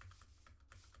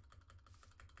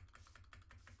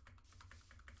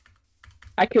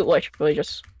 I could literally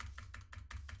just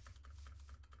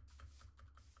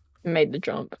made the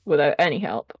jump without any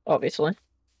help, obviously.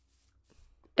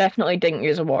 Definitely didn't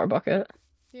use a water bucket.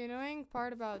 The annoying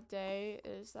part about day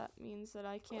is that means that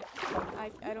I can't.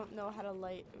 I don't know how to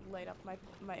light up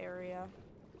my area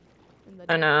in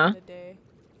the, I know. in the day.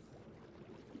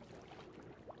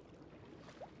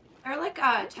 There are like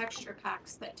texture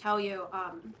packs that tell you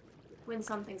when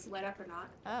something's lit up or not.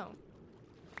 Oh.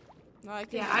 No, I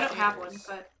can. Yeah, I don't have one,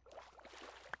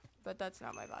 but that's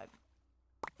not my vibe.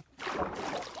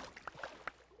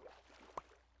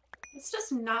 It's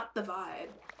just not the vibe.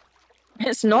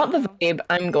 It's not the vibe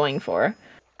I'm going for.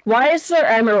 Why is there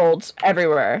emeralds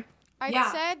everywhere? I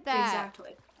Yeah, said that.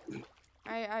 Exactly.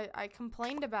 I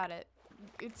complained about it.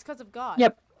 It's because of God.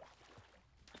 Yep.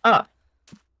 Oh.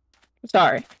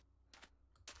 Sorry.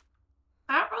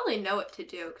 I don't really know what to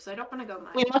do because I don't want to go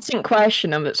mine. We mustn't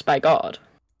question if it's by God.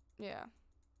 Yeah.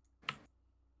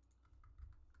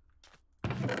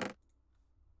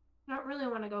 I don't really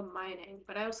want to go mining,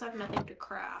 but I also have nothing to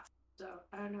craft, so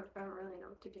I don't really know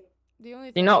what to do. The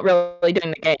only You're not really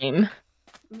doing the game.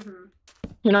 Mhm.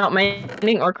 You're not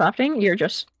mining or crafting, you're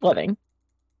just living.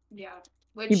 Yeah.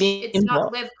 You're Which being it's not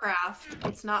involved. live craft.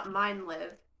 It's not mine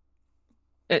live.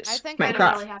 It's I think I Minecraft.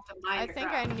 don't really have to mine I to think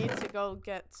craft. I need to go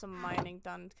get some mining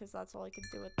done because that's all I can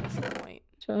do at this point.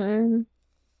 So,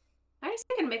 I guess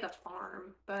I can make a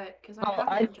farm, but because I Oh, have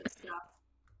a bunch of stuff.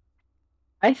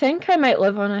 I think I might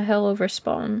live on a hill over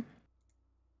spawn.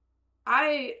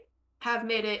 I have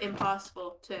made it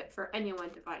impossible for anyone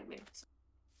to find me. So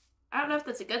I don't know if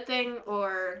that's a good thing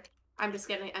or I'm just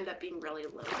gonna end up being really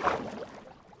low.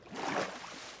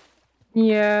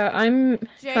 Yeah, I'm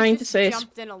Jay trying to just say.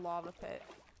 jumped in a lava pit.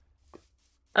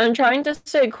 I'm trying to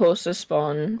stay close to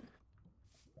spawn.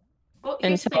 Well,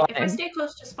 here's the thing. Until If I I'm- stay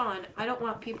close to spawn, I don't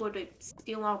want people to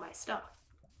steal all my stuff.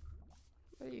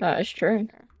 What are you That is true. doing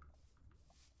here?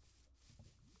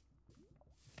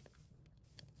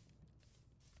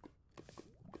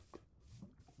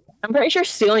 I'm pretty sure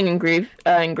stealing and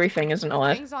griefing isn't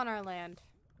allowed. King's on our land.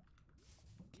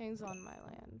 King's on my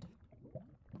land.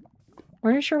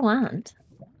 Where is your land?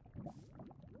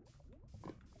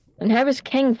 And how has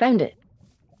King found it?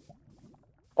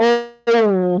 Oh, It's two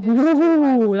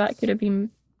that islands. could have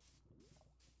been.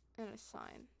 And a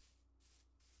sign.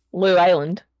 Blue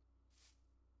Island.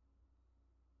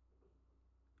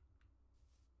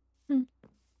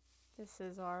 This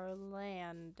is our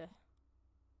land.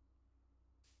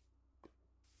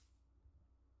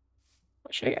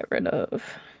 What should I get rid of?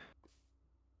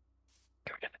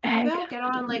 Get rid of egg. Maybe I'll get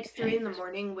on like 3 in the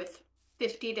morning with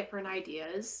 50 different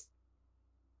ideas.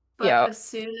 But Yeah. as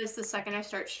soon as the second I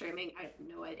start streaming, I have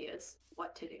no ideas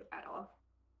what to do at all.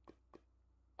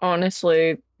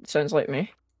 Honestly, sounds like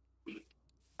me.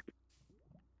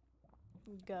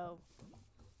 Go.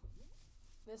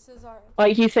 This is our.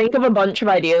 Like, you think of a bunch of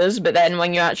ideas, but then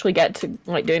when you actually get to,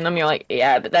 like, doing them, you're like,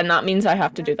 yeah, but then that means I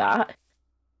have to do that.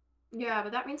 Yeah,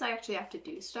 but that means I actually have to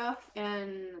do stuff, and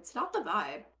it's not the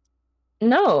vibe.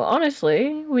 No,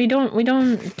 honestly, we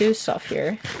don't do stuff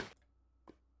here.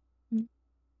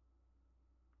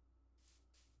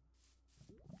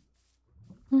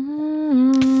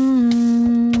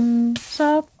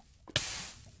 Stop.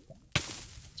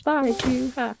 Spice,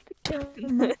 you have to kill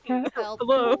the cat.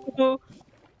 Hello.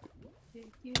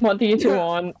 What do you two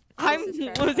want? I'm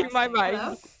losing my mind.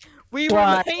 Hello? We were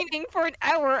Why? waiting for an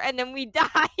hour and then we died.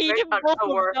 An Both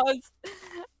hour. of us.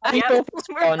 We And both we're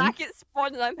spawned. back at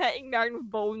spawn and I'm hitting down with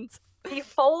bones. The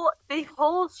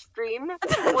whole stream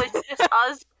was just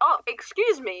us. Oh,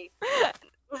 excuse me.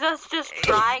 Was us just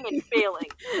trying and failing.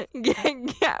 Yeah,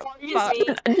 Excuse fuck.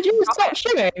 me. Did you stop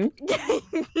streaming?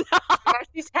 Now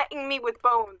she's hitting me with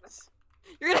bones.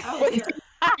 You're gonna Oh, dear.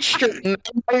 Stream.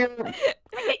 I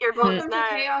hit your bones Welcome to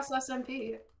now.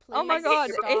 ChaosSMP. Oh my Please god,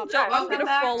 stop. Angel, I'm Welcome gonna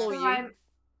back follow to you.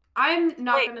 I'm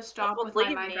not Wait, gonna stop don't with my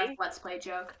believe Minecraft me. Let's Play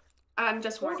joke. I'm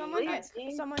just warning Someone you get,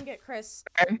 guys. someone get Chris.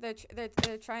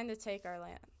 They're trying to take our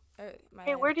land. My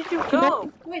Hey, land. where did you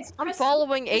go? Wait, I'm Chris-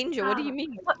 following Angel, what do you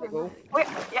mean? Wait,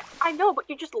 yeah, I know, but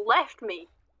you just left me.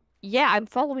 Yeah, I'm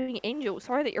following Angel.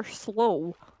 Sorry that you're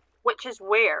slow. Which is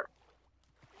where?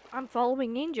 I'm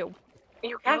following Angel.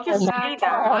 You can't Welcome just back say to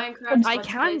our that. Minecraft I Let's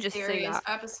can Play just say series, that.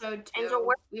 episode 2. Angel,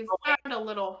 where- We've found a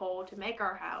little hole to make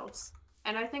our house,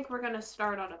 and I think we're gonna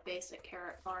start on a basic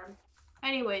carrot farm.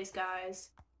 Anyways, guys,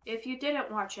 if you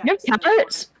didn't watch You have episode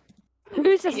carrots?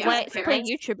 Who's this Yeah, Let's Play carrots.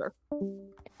 YouTuber?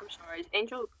 I'm sorry, is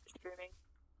Angel streaming?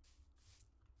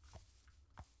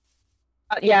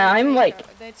 Yeah, I'm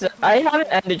like, They so took my I haven't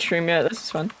shit. ended stream yet. This is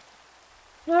fun.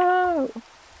 No.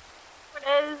 It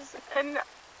is, and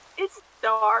it's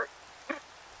dark.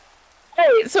 Hey,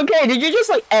 it's okay. Did you just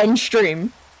like end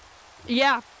stream?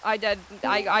 Yeah, I did.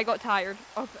 I got tired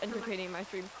of entertaining my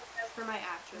stream. That's for my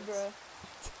actions.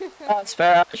 Bruh. That's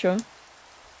fair, actually.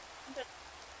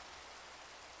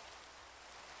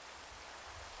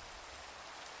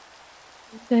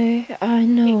 Day, I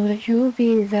know that you'll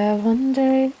be there one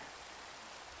day.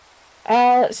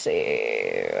 Let's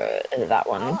see, that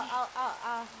one.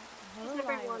 I will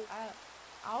everyone?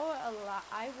 allow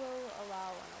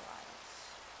an alliance.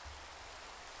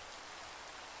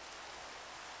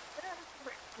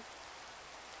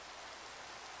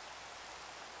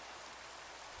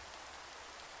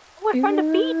 Oh, I found a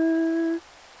bee.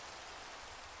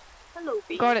 Hello,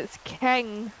 bee. God, it's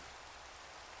King.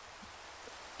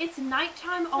 It's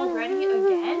nighttime already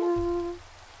again?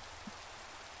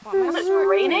 Want my Was it sword?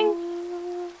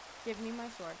 raining? Give me my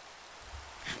sword.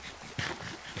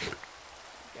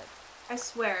 Good. I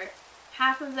swear,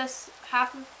 half of My the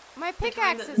time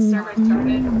pickaxe that is the server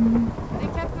started.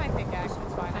 They kept my pickaxe.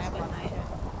 It's fine. I have one.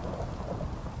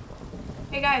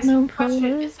 Hey guys, No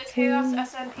question: is the problem. Chaos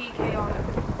SMP chaotic?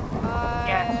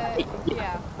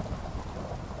 Yeah.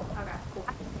 Okay, cool.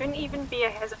 Shouldn't even be a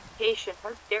hesitation.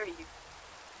 How dare you?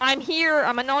 I'm here.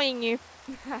 I'm annoying you.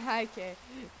 Okay.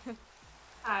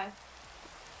 Hi.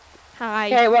 Hi.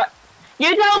 Okay, what?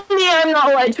 You tell me I'm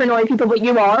not allowed to annoy people, but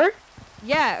you are?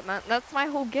 Yeah, man, that's my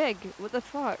whole gig. What the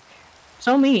fuck?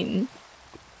 So mean.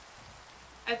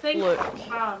 I think. Look.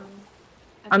 I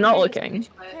I'm think not I just looking. reached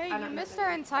it. Hey, I you don't missed know.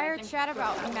 our entire chat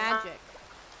about magic.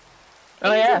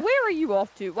 Oh Angel, yeah. where are you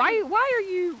off to? Why are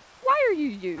you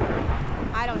you?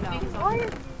 I don't know.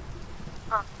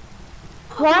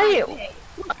 Why?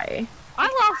 Why?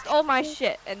 I lost all my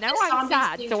shit and now This I'm zombie's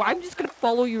sad, being so I'm just gonna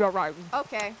follow you around.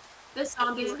 Okay. This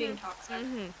zombie's being toxic.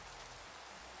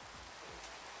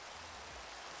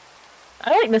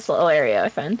 I like this little area I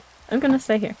found. I'm gonna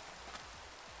stay here.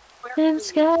 I'm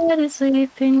scared of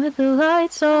sleeping with the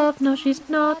lights off. No, she's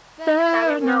not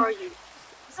there. Daddy, where No. are you?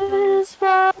 It's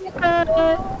fire.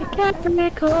 You can't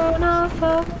break on off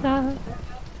of that.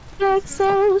 Like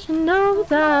souls, you know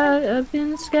that. I've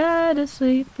been scared of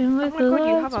sleeping Oh with my the god,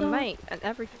 you lights have a off. mate and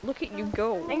everything. Look at you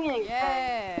go. Singing.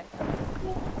 Yeah.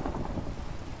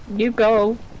 You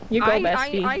go. You go,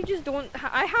 bestie. I just don't.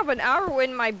 I have an arrow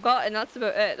in my butt and that's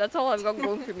about it. That's all I've got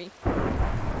going for me.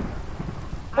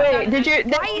 Wait, did you?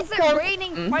 Why is it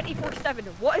raining 24/7?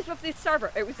 What is with this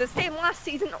server? It was the same last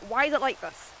season. Why is it like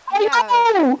this? I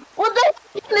know! What the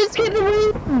hell is getting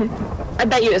rain? I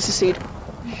bet you it's a seed.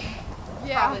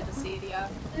 Yeah. Probably the seed, yeah.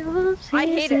 I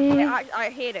hate it. I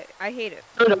hate it. I hate it.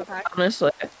 So do I,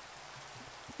 honestly.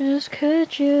 Just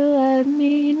could you let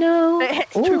me know?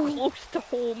 It's too close to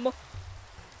home.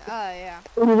 Yeah.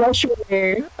 Rush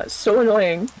away. That's so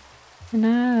annoying.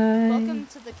 Welcome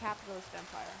to the capitalist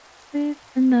empire.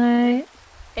 Tonight.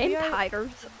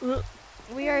 Empires.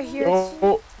 We are here.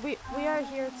 We are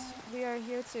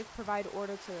here to provide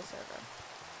order to the server.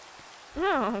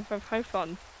 Oh, have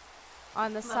fun.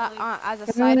 On the side, as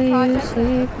a side project for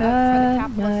the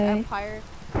capitalist empire,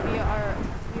 we are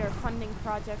funding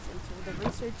projects into the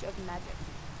research of magic.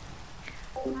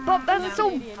 But that's so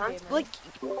Canadian gamers. like.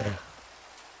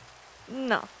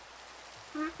 No.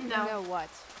 No. No what?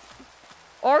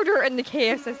 Order in the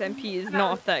ChaosSMP is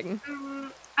not a thing.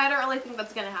 I don't really think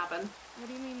that's gonna happen. What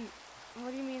do you mean?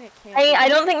 What do you mean it can't? I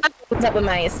don't think that goes up with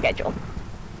my schedule.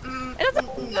 It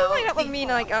doesn't line up with me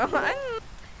like I'm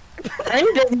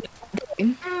busy.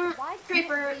 Why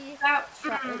Creeper,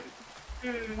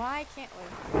 Why can't we?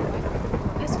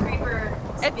 This creeper.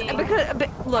 It's because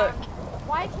look.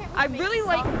 Why can't we? I really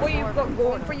like what you've got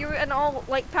going for you and all,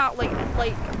 like Pat, like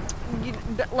you,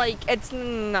 like it's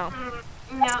no.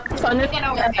 No, it's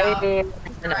gonna work out.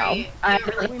 No, I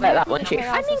don't let that one, Chief.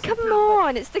 I mean, come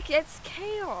on, it's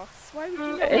chaos. Why would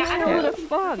you? It's a lot of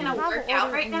fun. It's gonna work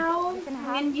out right now. We can I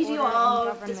have need you order all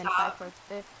in to government stop.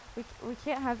 backwards. We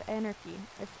can't have anarchy.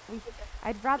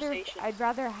 I'd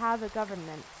rather have a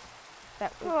government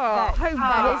that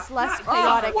is less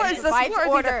chaotic and provides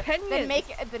order than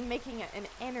making it an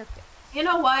anarchist. You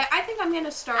know what? I think I'm gonna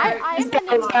start. I am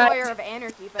an employer of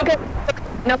anarchy, but okay.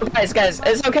 No, guys,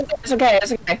 it's okay. It's okay.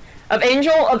 If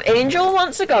Angel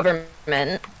wants a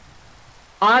government,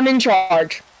 I'm in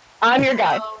charge. I'm your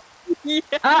guy. Yeah.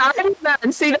 I'm the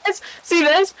man. See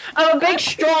this? I'm a big,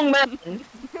 strong man.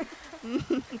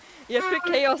 You put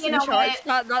chaos in charge.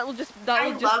 That'll just. I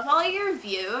love all your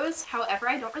views. However,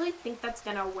 I don't really think that's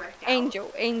gonna work out.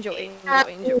 Angel. I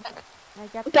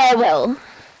get I will.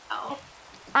 Oh.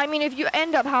 I mean, if you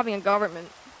end up having a government,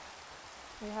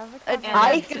 we have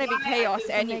a it's gonna be chaos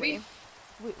anyway.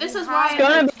 This is why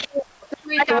I'm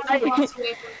 3,000 blocks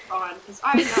away from Spawn, 'cause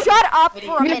I know. Shut up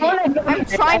for a minute. I'm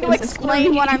trying to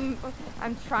explain what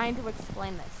I'm trying to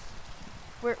explain this.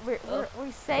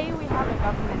 We say we have a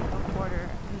government of order,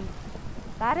 and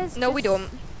that is No, we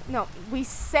don't. No, we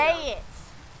say it.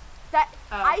 That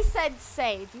I said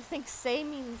say. Do you think say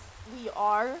means we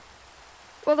are?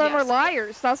 Well, then we're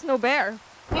liars. That's no bear.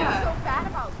 What's so bad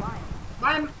about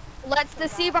lying? Let's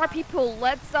deceive our people.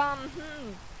 Let's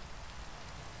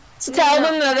So tell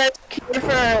them that there's a cure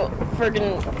for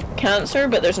friggin' cancer,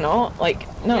 but there's not. Like,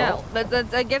 no. Yeah,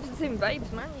 that gives the same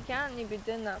vibes, man. You can't even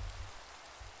do that.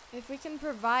 If we can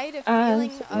provide a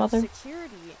feeling of mother.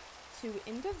 security to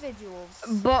individuals.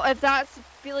 But if that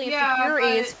feeling of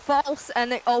security is false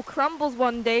and it all crumbles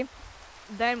one day,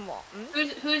 then what?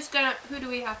 Who do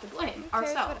we have to blame?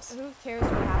 Ourselves. Who cares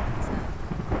what happens then?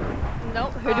 No,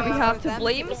 who do we have to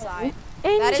blame?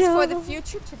 That is for the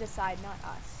future to decide, not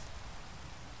us.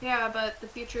 Yeah, but the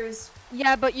future's.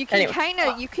 Yeah, but you can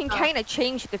Anyway. kind of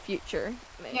change the future.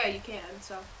 Yeah, you can.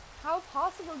 So. How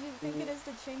possible do you think it is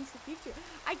to change the future?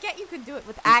 I get you could do it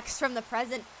with acts from the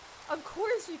present. Of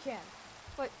course you can.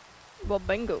 But well,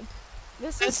 bingo.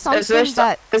 This is something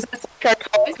that. Is this like a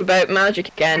talk about magic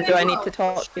again? Do I need to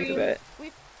talk to you about it?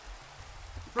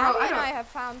 Abby and I have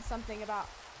found something about.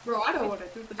 Bro, I don't want to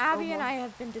do this. Abby and I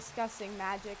have been discussing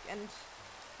magic,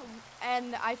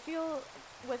 and I feel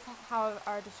with how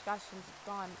our discussions have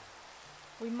gone,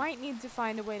 we might need to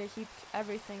find a way to keep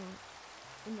everything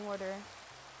in order.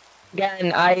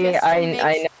 Again, I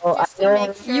know.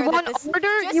 You want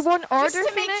order? You want order? Just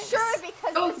to make sure,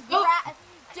 because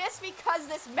just because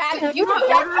this magic. If you want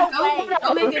order,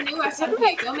 go make a new away.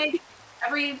 SMP. Go make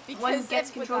everyone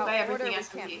gets controlled by everything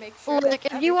SMP. Look,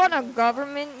 if you want a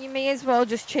government, you may as well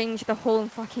just change the whole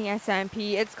fucking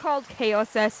SMP. It's called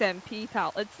ChaosSMP,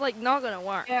 pal. It's like not gonna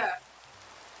work. Yeah.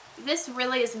 This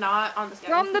really is not on the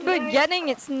schedule. From the beginning,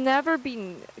 it's never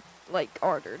been like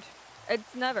ordered.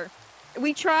 It's never.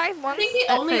 We tried once. I think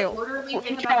the only failed. orderly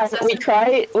thing about this We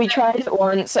tried it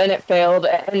once and it failed.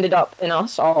 It ended up in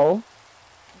us all.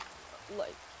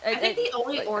 Like, I think the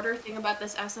only order thing about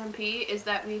this SMP is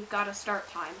that we've got a start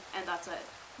time, and that's it.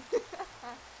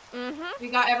 We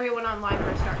got everyone online for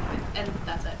a start time, and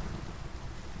that's it.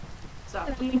 So.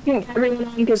 I think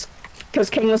everyone, because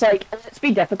King was like, let's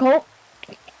be difficult.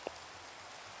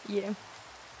 Yeah.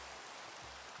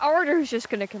 Order's just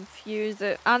gonna confuse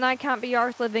it, and I can't be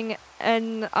arsed living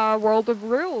in a world of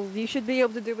rules. You should be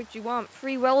able to do what you want,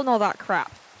 free will and all that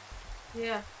crap.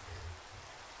 Yeah.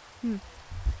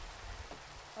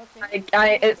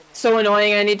 Okay. It's so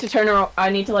annoying. I need to turn her. I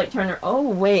need to like turn her. Oh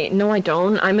wait, no, I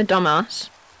don't. I'm a dumbass.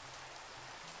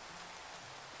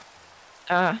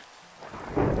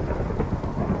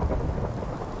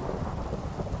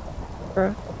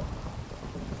 Bruh.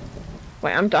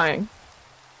 Wait, I'm dying.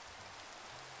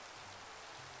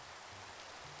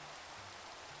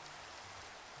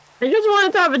 I just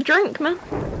wanted to have a drink, man.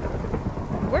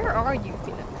 Where are you,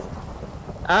 Phoenix?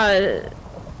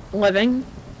 Living.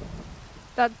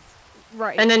 That's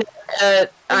right. And then,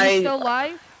 Are you still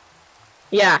alive?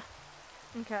 Yeah.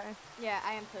 Okay. Yeah,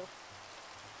 I am too.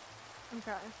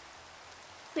 Okay.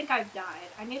 I think I've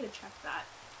died. I need to check that.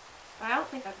 But I don't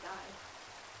think I've died.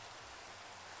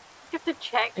 You have to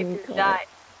check if you Okay. died.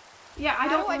 Yeah, I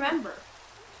don't remember.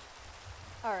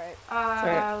 Alright.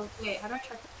 Wait, how do I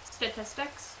check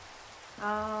statistics?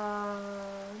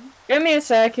 Give me a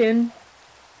second.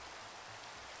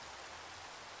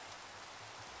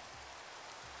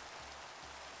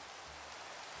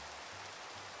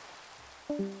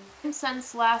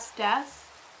 Since last death.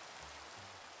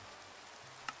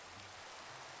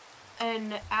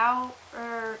 An hour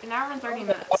and 30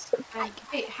 minutes. And,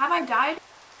 wait, have I died? I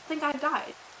think I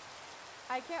died.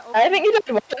 I can't open. I think you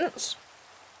died once.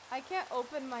 I can't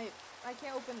open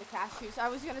the cashews. I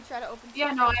was gonna try to open.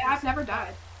 Yeah, no, I've never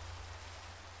died.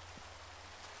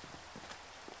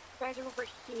 Guys over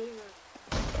here.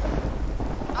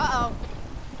 Uh oh.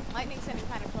 Lightning's hitting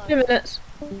kind of close. 2 minutes.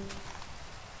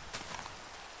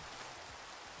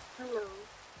 Hello.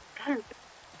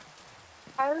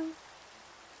 Hello.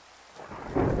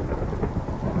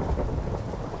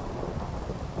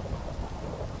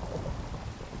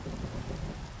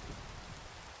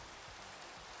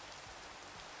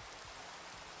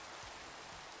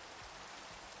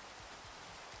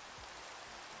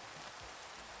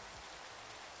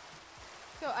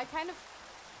 So I kind of.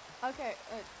 Okay.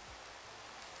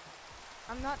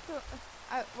 I'm not the.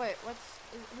 Wait.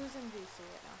 Who's in DC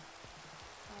right now?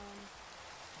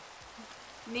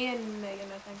 Me and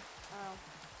Megan, I think. Oh.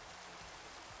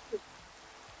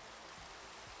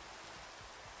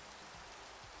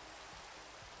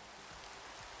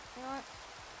 You know what?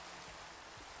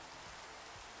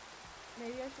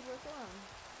 Maybe I should work alone.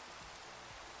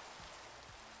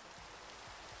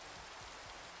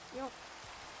 You know,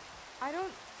 I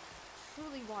don't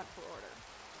truly want for order.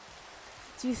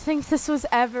 Do you think this was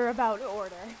ever about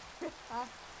order? Huh?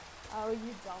 Oh,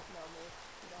 you don't know me.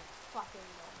 You don't fucking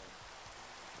know me.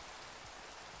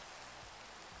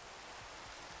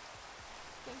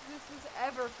 Think this was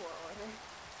ever for order?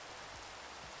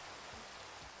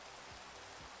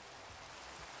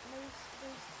 There's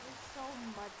so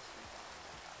much.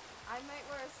 I might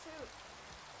wear a suit,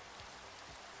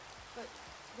 but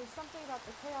there's something about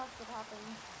the chaos that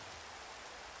happens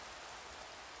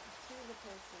to the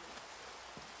person.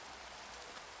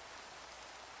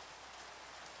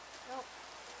 Nope.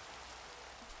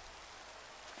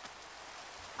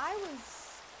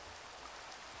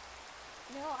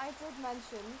 I did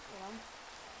mention,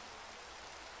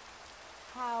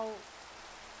 how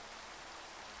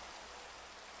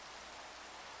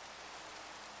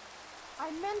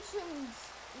I mentioned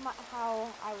how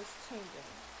I was changing.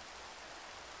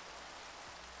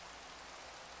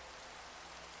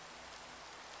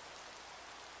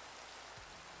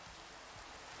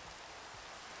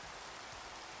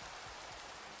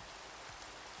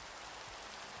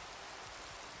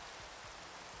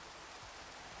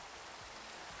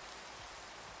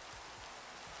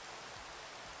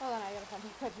 Hold on, I gotta find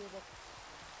good music.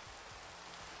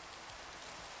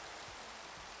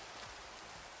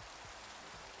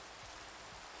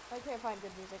 I can't find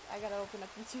good music. I gotta open up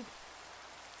YouTube.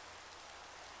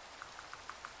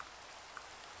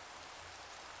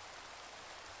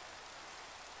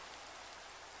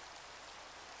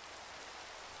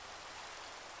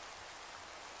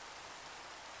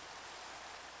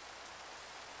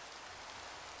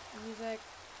 Music.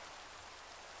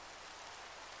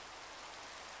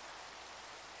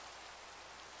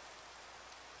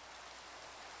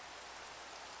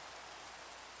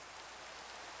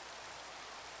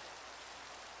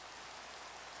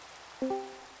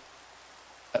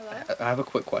 I have a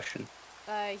quick question.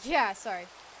 Yeah, sorry.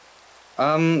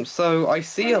 So I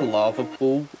see a lava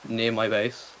pool near my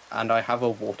base, and I have a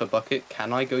water bucket.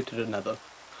 Can I go to the nether?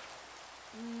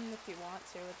 If you want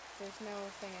to. There's no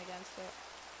thing against it.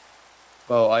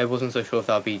 Well, I wasn't so sure if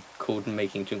that'd be called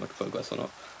making too much progress or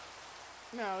not.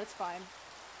 No, it's fine.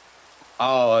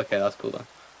 Oh, okay, that's cool then.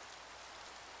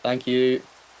 Thank you.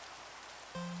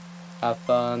 Have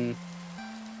fun.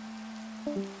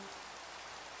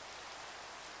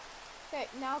 Okay,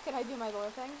 now can I do my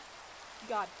lore thing?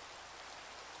 God.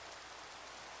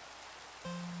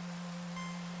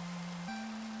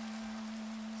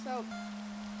 So,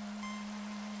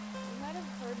 you might have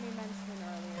heard me mention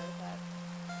earlier that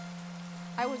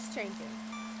I was changing.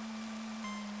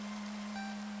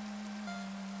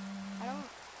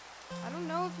 I don't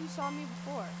know if you saw me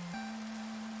before.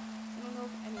 I don't know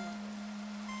if anyone did.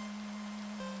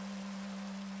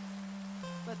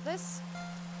 But it's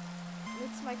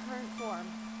my current form.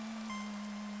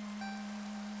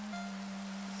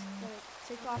 Just gonna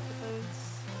take off the boots,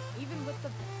 even with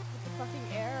the fucking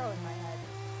arrow in my head.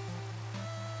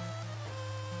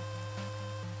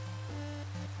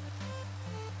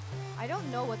 I don't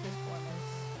know what this form is,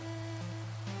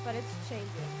 but it's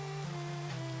changing.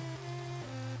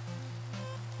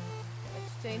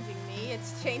 It's changing me,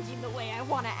 it's changing the way I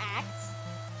want to act.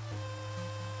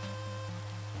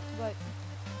 But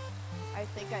I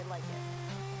think I like it.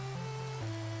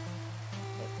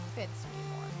 It fits me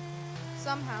more.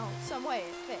 Somehow, some way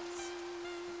it fits.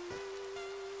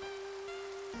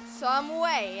 Some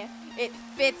way it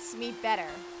fits me better.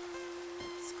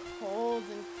 This cold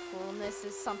and coolness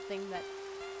is something that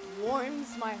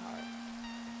warms my heart.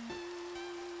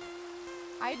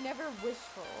 I never wished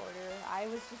for order. I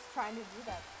was just trying to do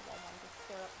that because I wanted to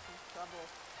stir up some trouble.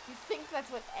 You think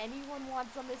that's what anyone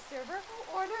wants on this server?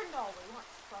 Order? No, we want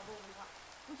trouble.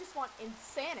 We just want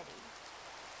insanity.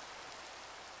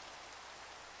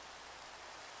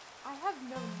 I have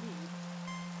no need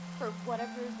for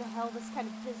whatever the hell this kind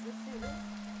of business suit is.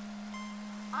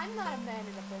 I'm not a man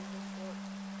in a business suit.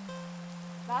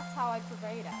 That's how I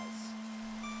parade as.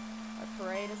 I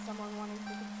parade as someone wanting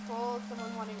to control,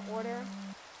 someone wanting order.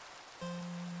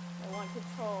 I want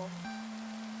control.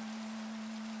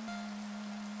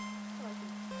 So I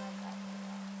can spread that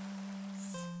chaos.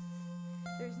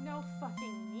 There's no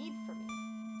fucking need for me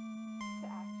to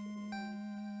actually need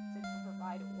to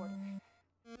provide order.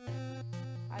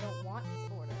 I don't want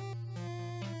order.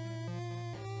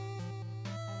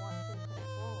 I want to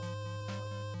control or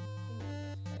continue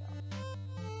this chaos.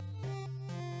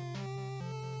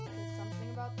 There's something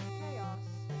about this chaos.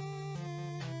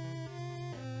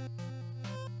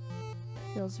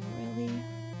 Feels really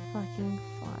fucking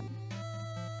fun.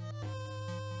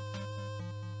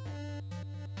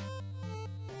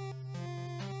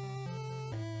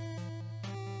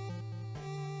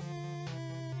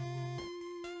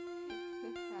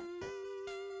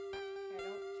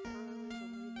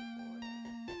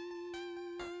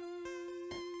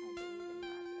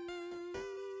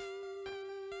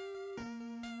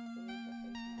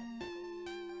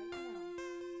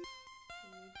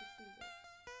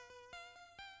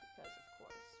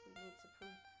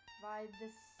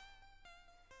 This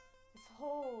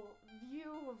whole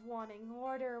view of wanting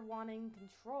order, wanting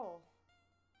control.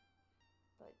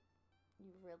 But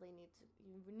you really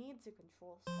need to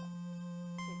control stuff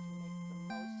so you can make the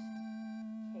most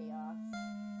chaos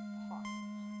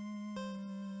possible.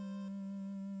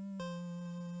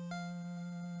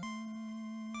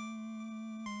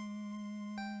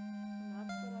 And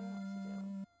that's what I want to do.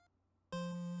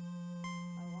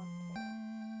 I want chaos.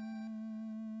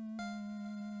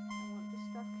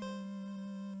 Destruction.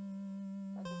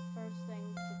 But the first thing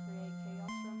to create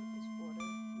chaos from is order.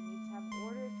 You need to have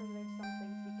order for there's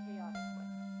something to be chaotic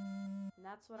with. And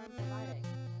that's what I'm providing.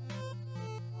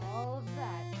 All of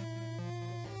that is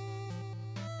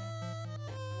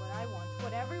what I want,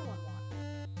 what everyone wants.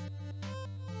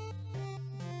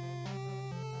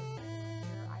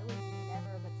 I was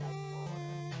never the type for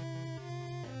order.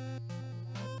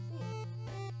 And now you see it.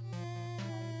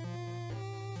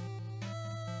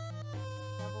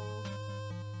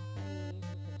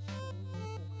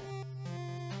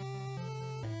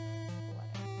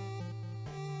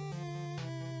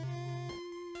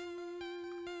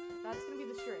 That's gonna be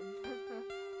the stream.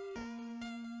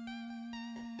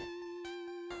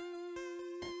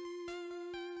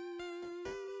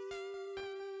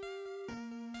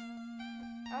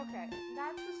 Okay,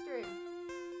 that's the stream.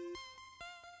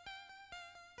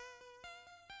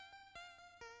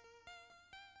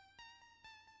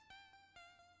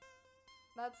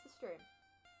 That's the stream.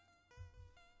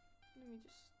 Let me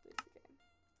just leave the game.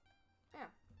 Yeah.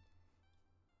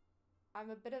 I'm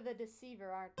a bit of a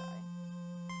deceiver, aren't I?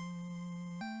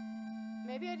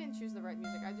 Maybe I didn't choose the right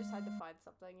music. I just had to find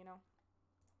something, you know?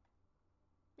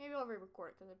 Maybe I'll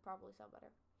re-record it because it'd probably sound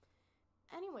better.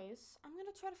 Anyways, I'm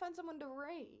gonna try to find someone to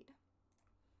raid.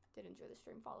 Did enjoy the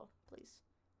stream. Follow, please.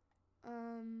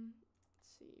 Let's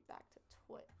see. Back to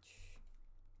Twitch.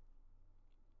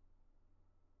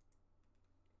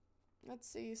 Let's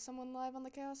see, someone live on the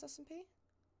ChaosSMP?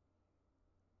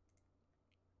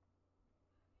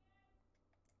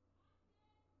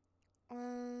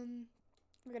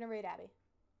 We're gonna raid Abby.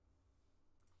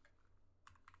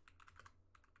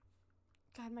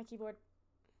 God, my keyboard.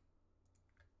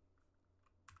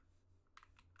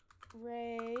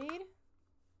 Raid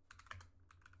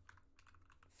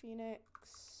Phoenix_1.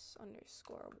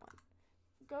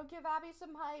 Go give Abby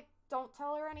some hype. Don't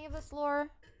tell her any of this lore.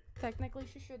 Technically,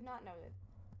 she should not know it.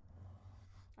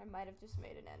 I might have just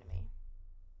made an enemy.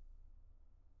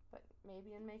 But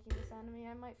maybe in making this enemy,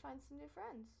 I might find some new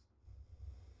friends.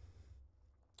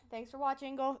 Thanks for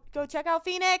watching. Go check out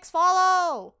Phoenix.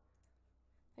 Follow!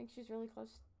 I think she's really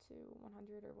close to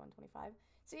 100 or 125.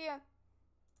 See ya.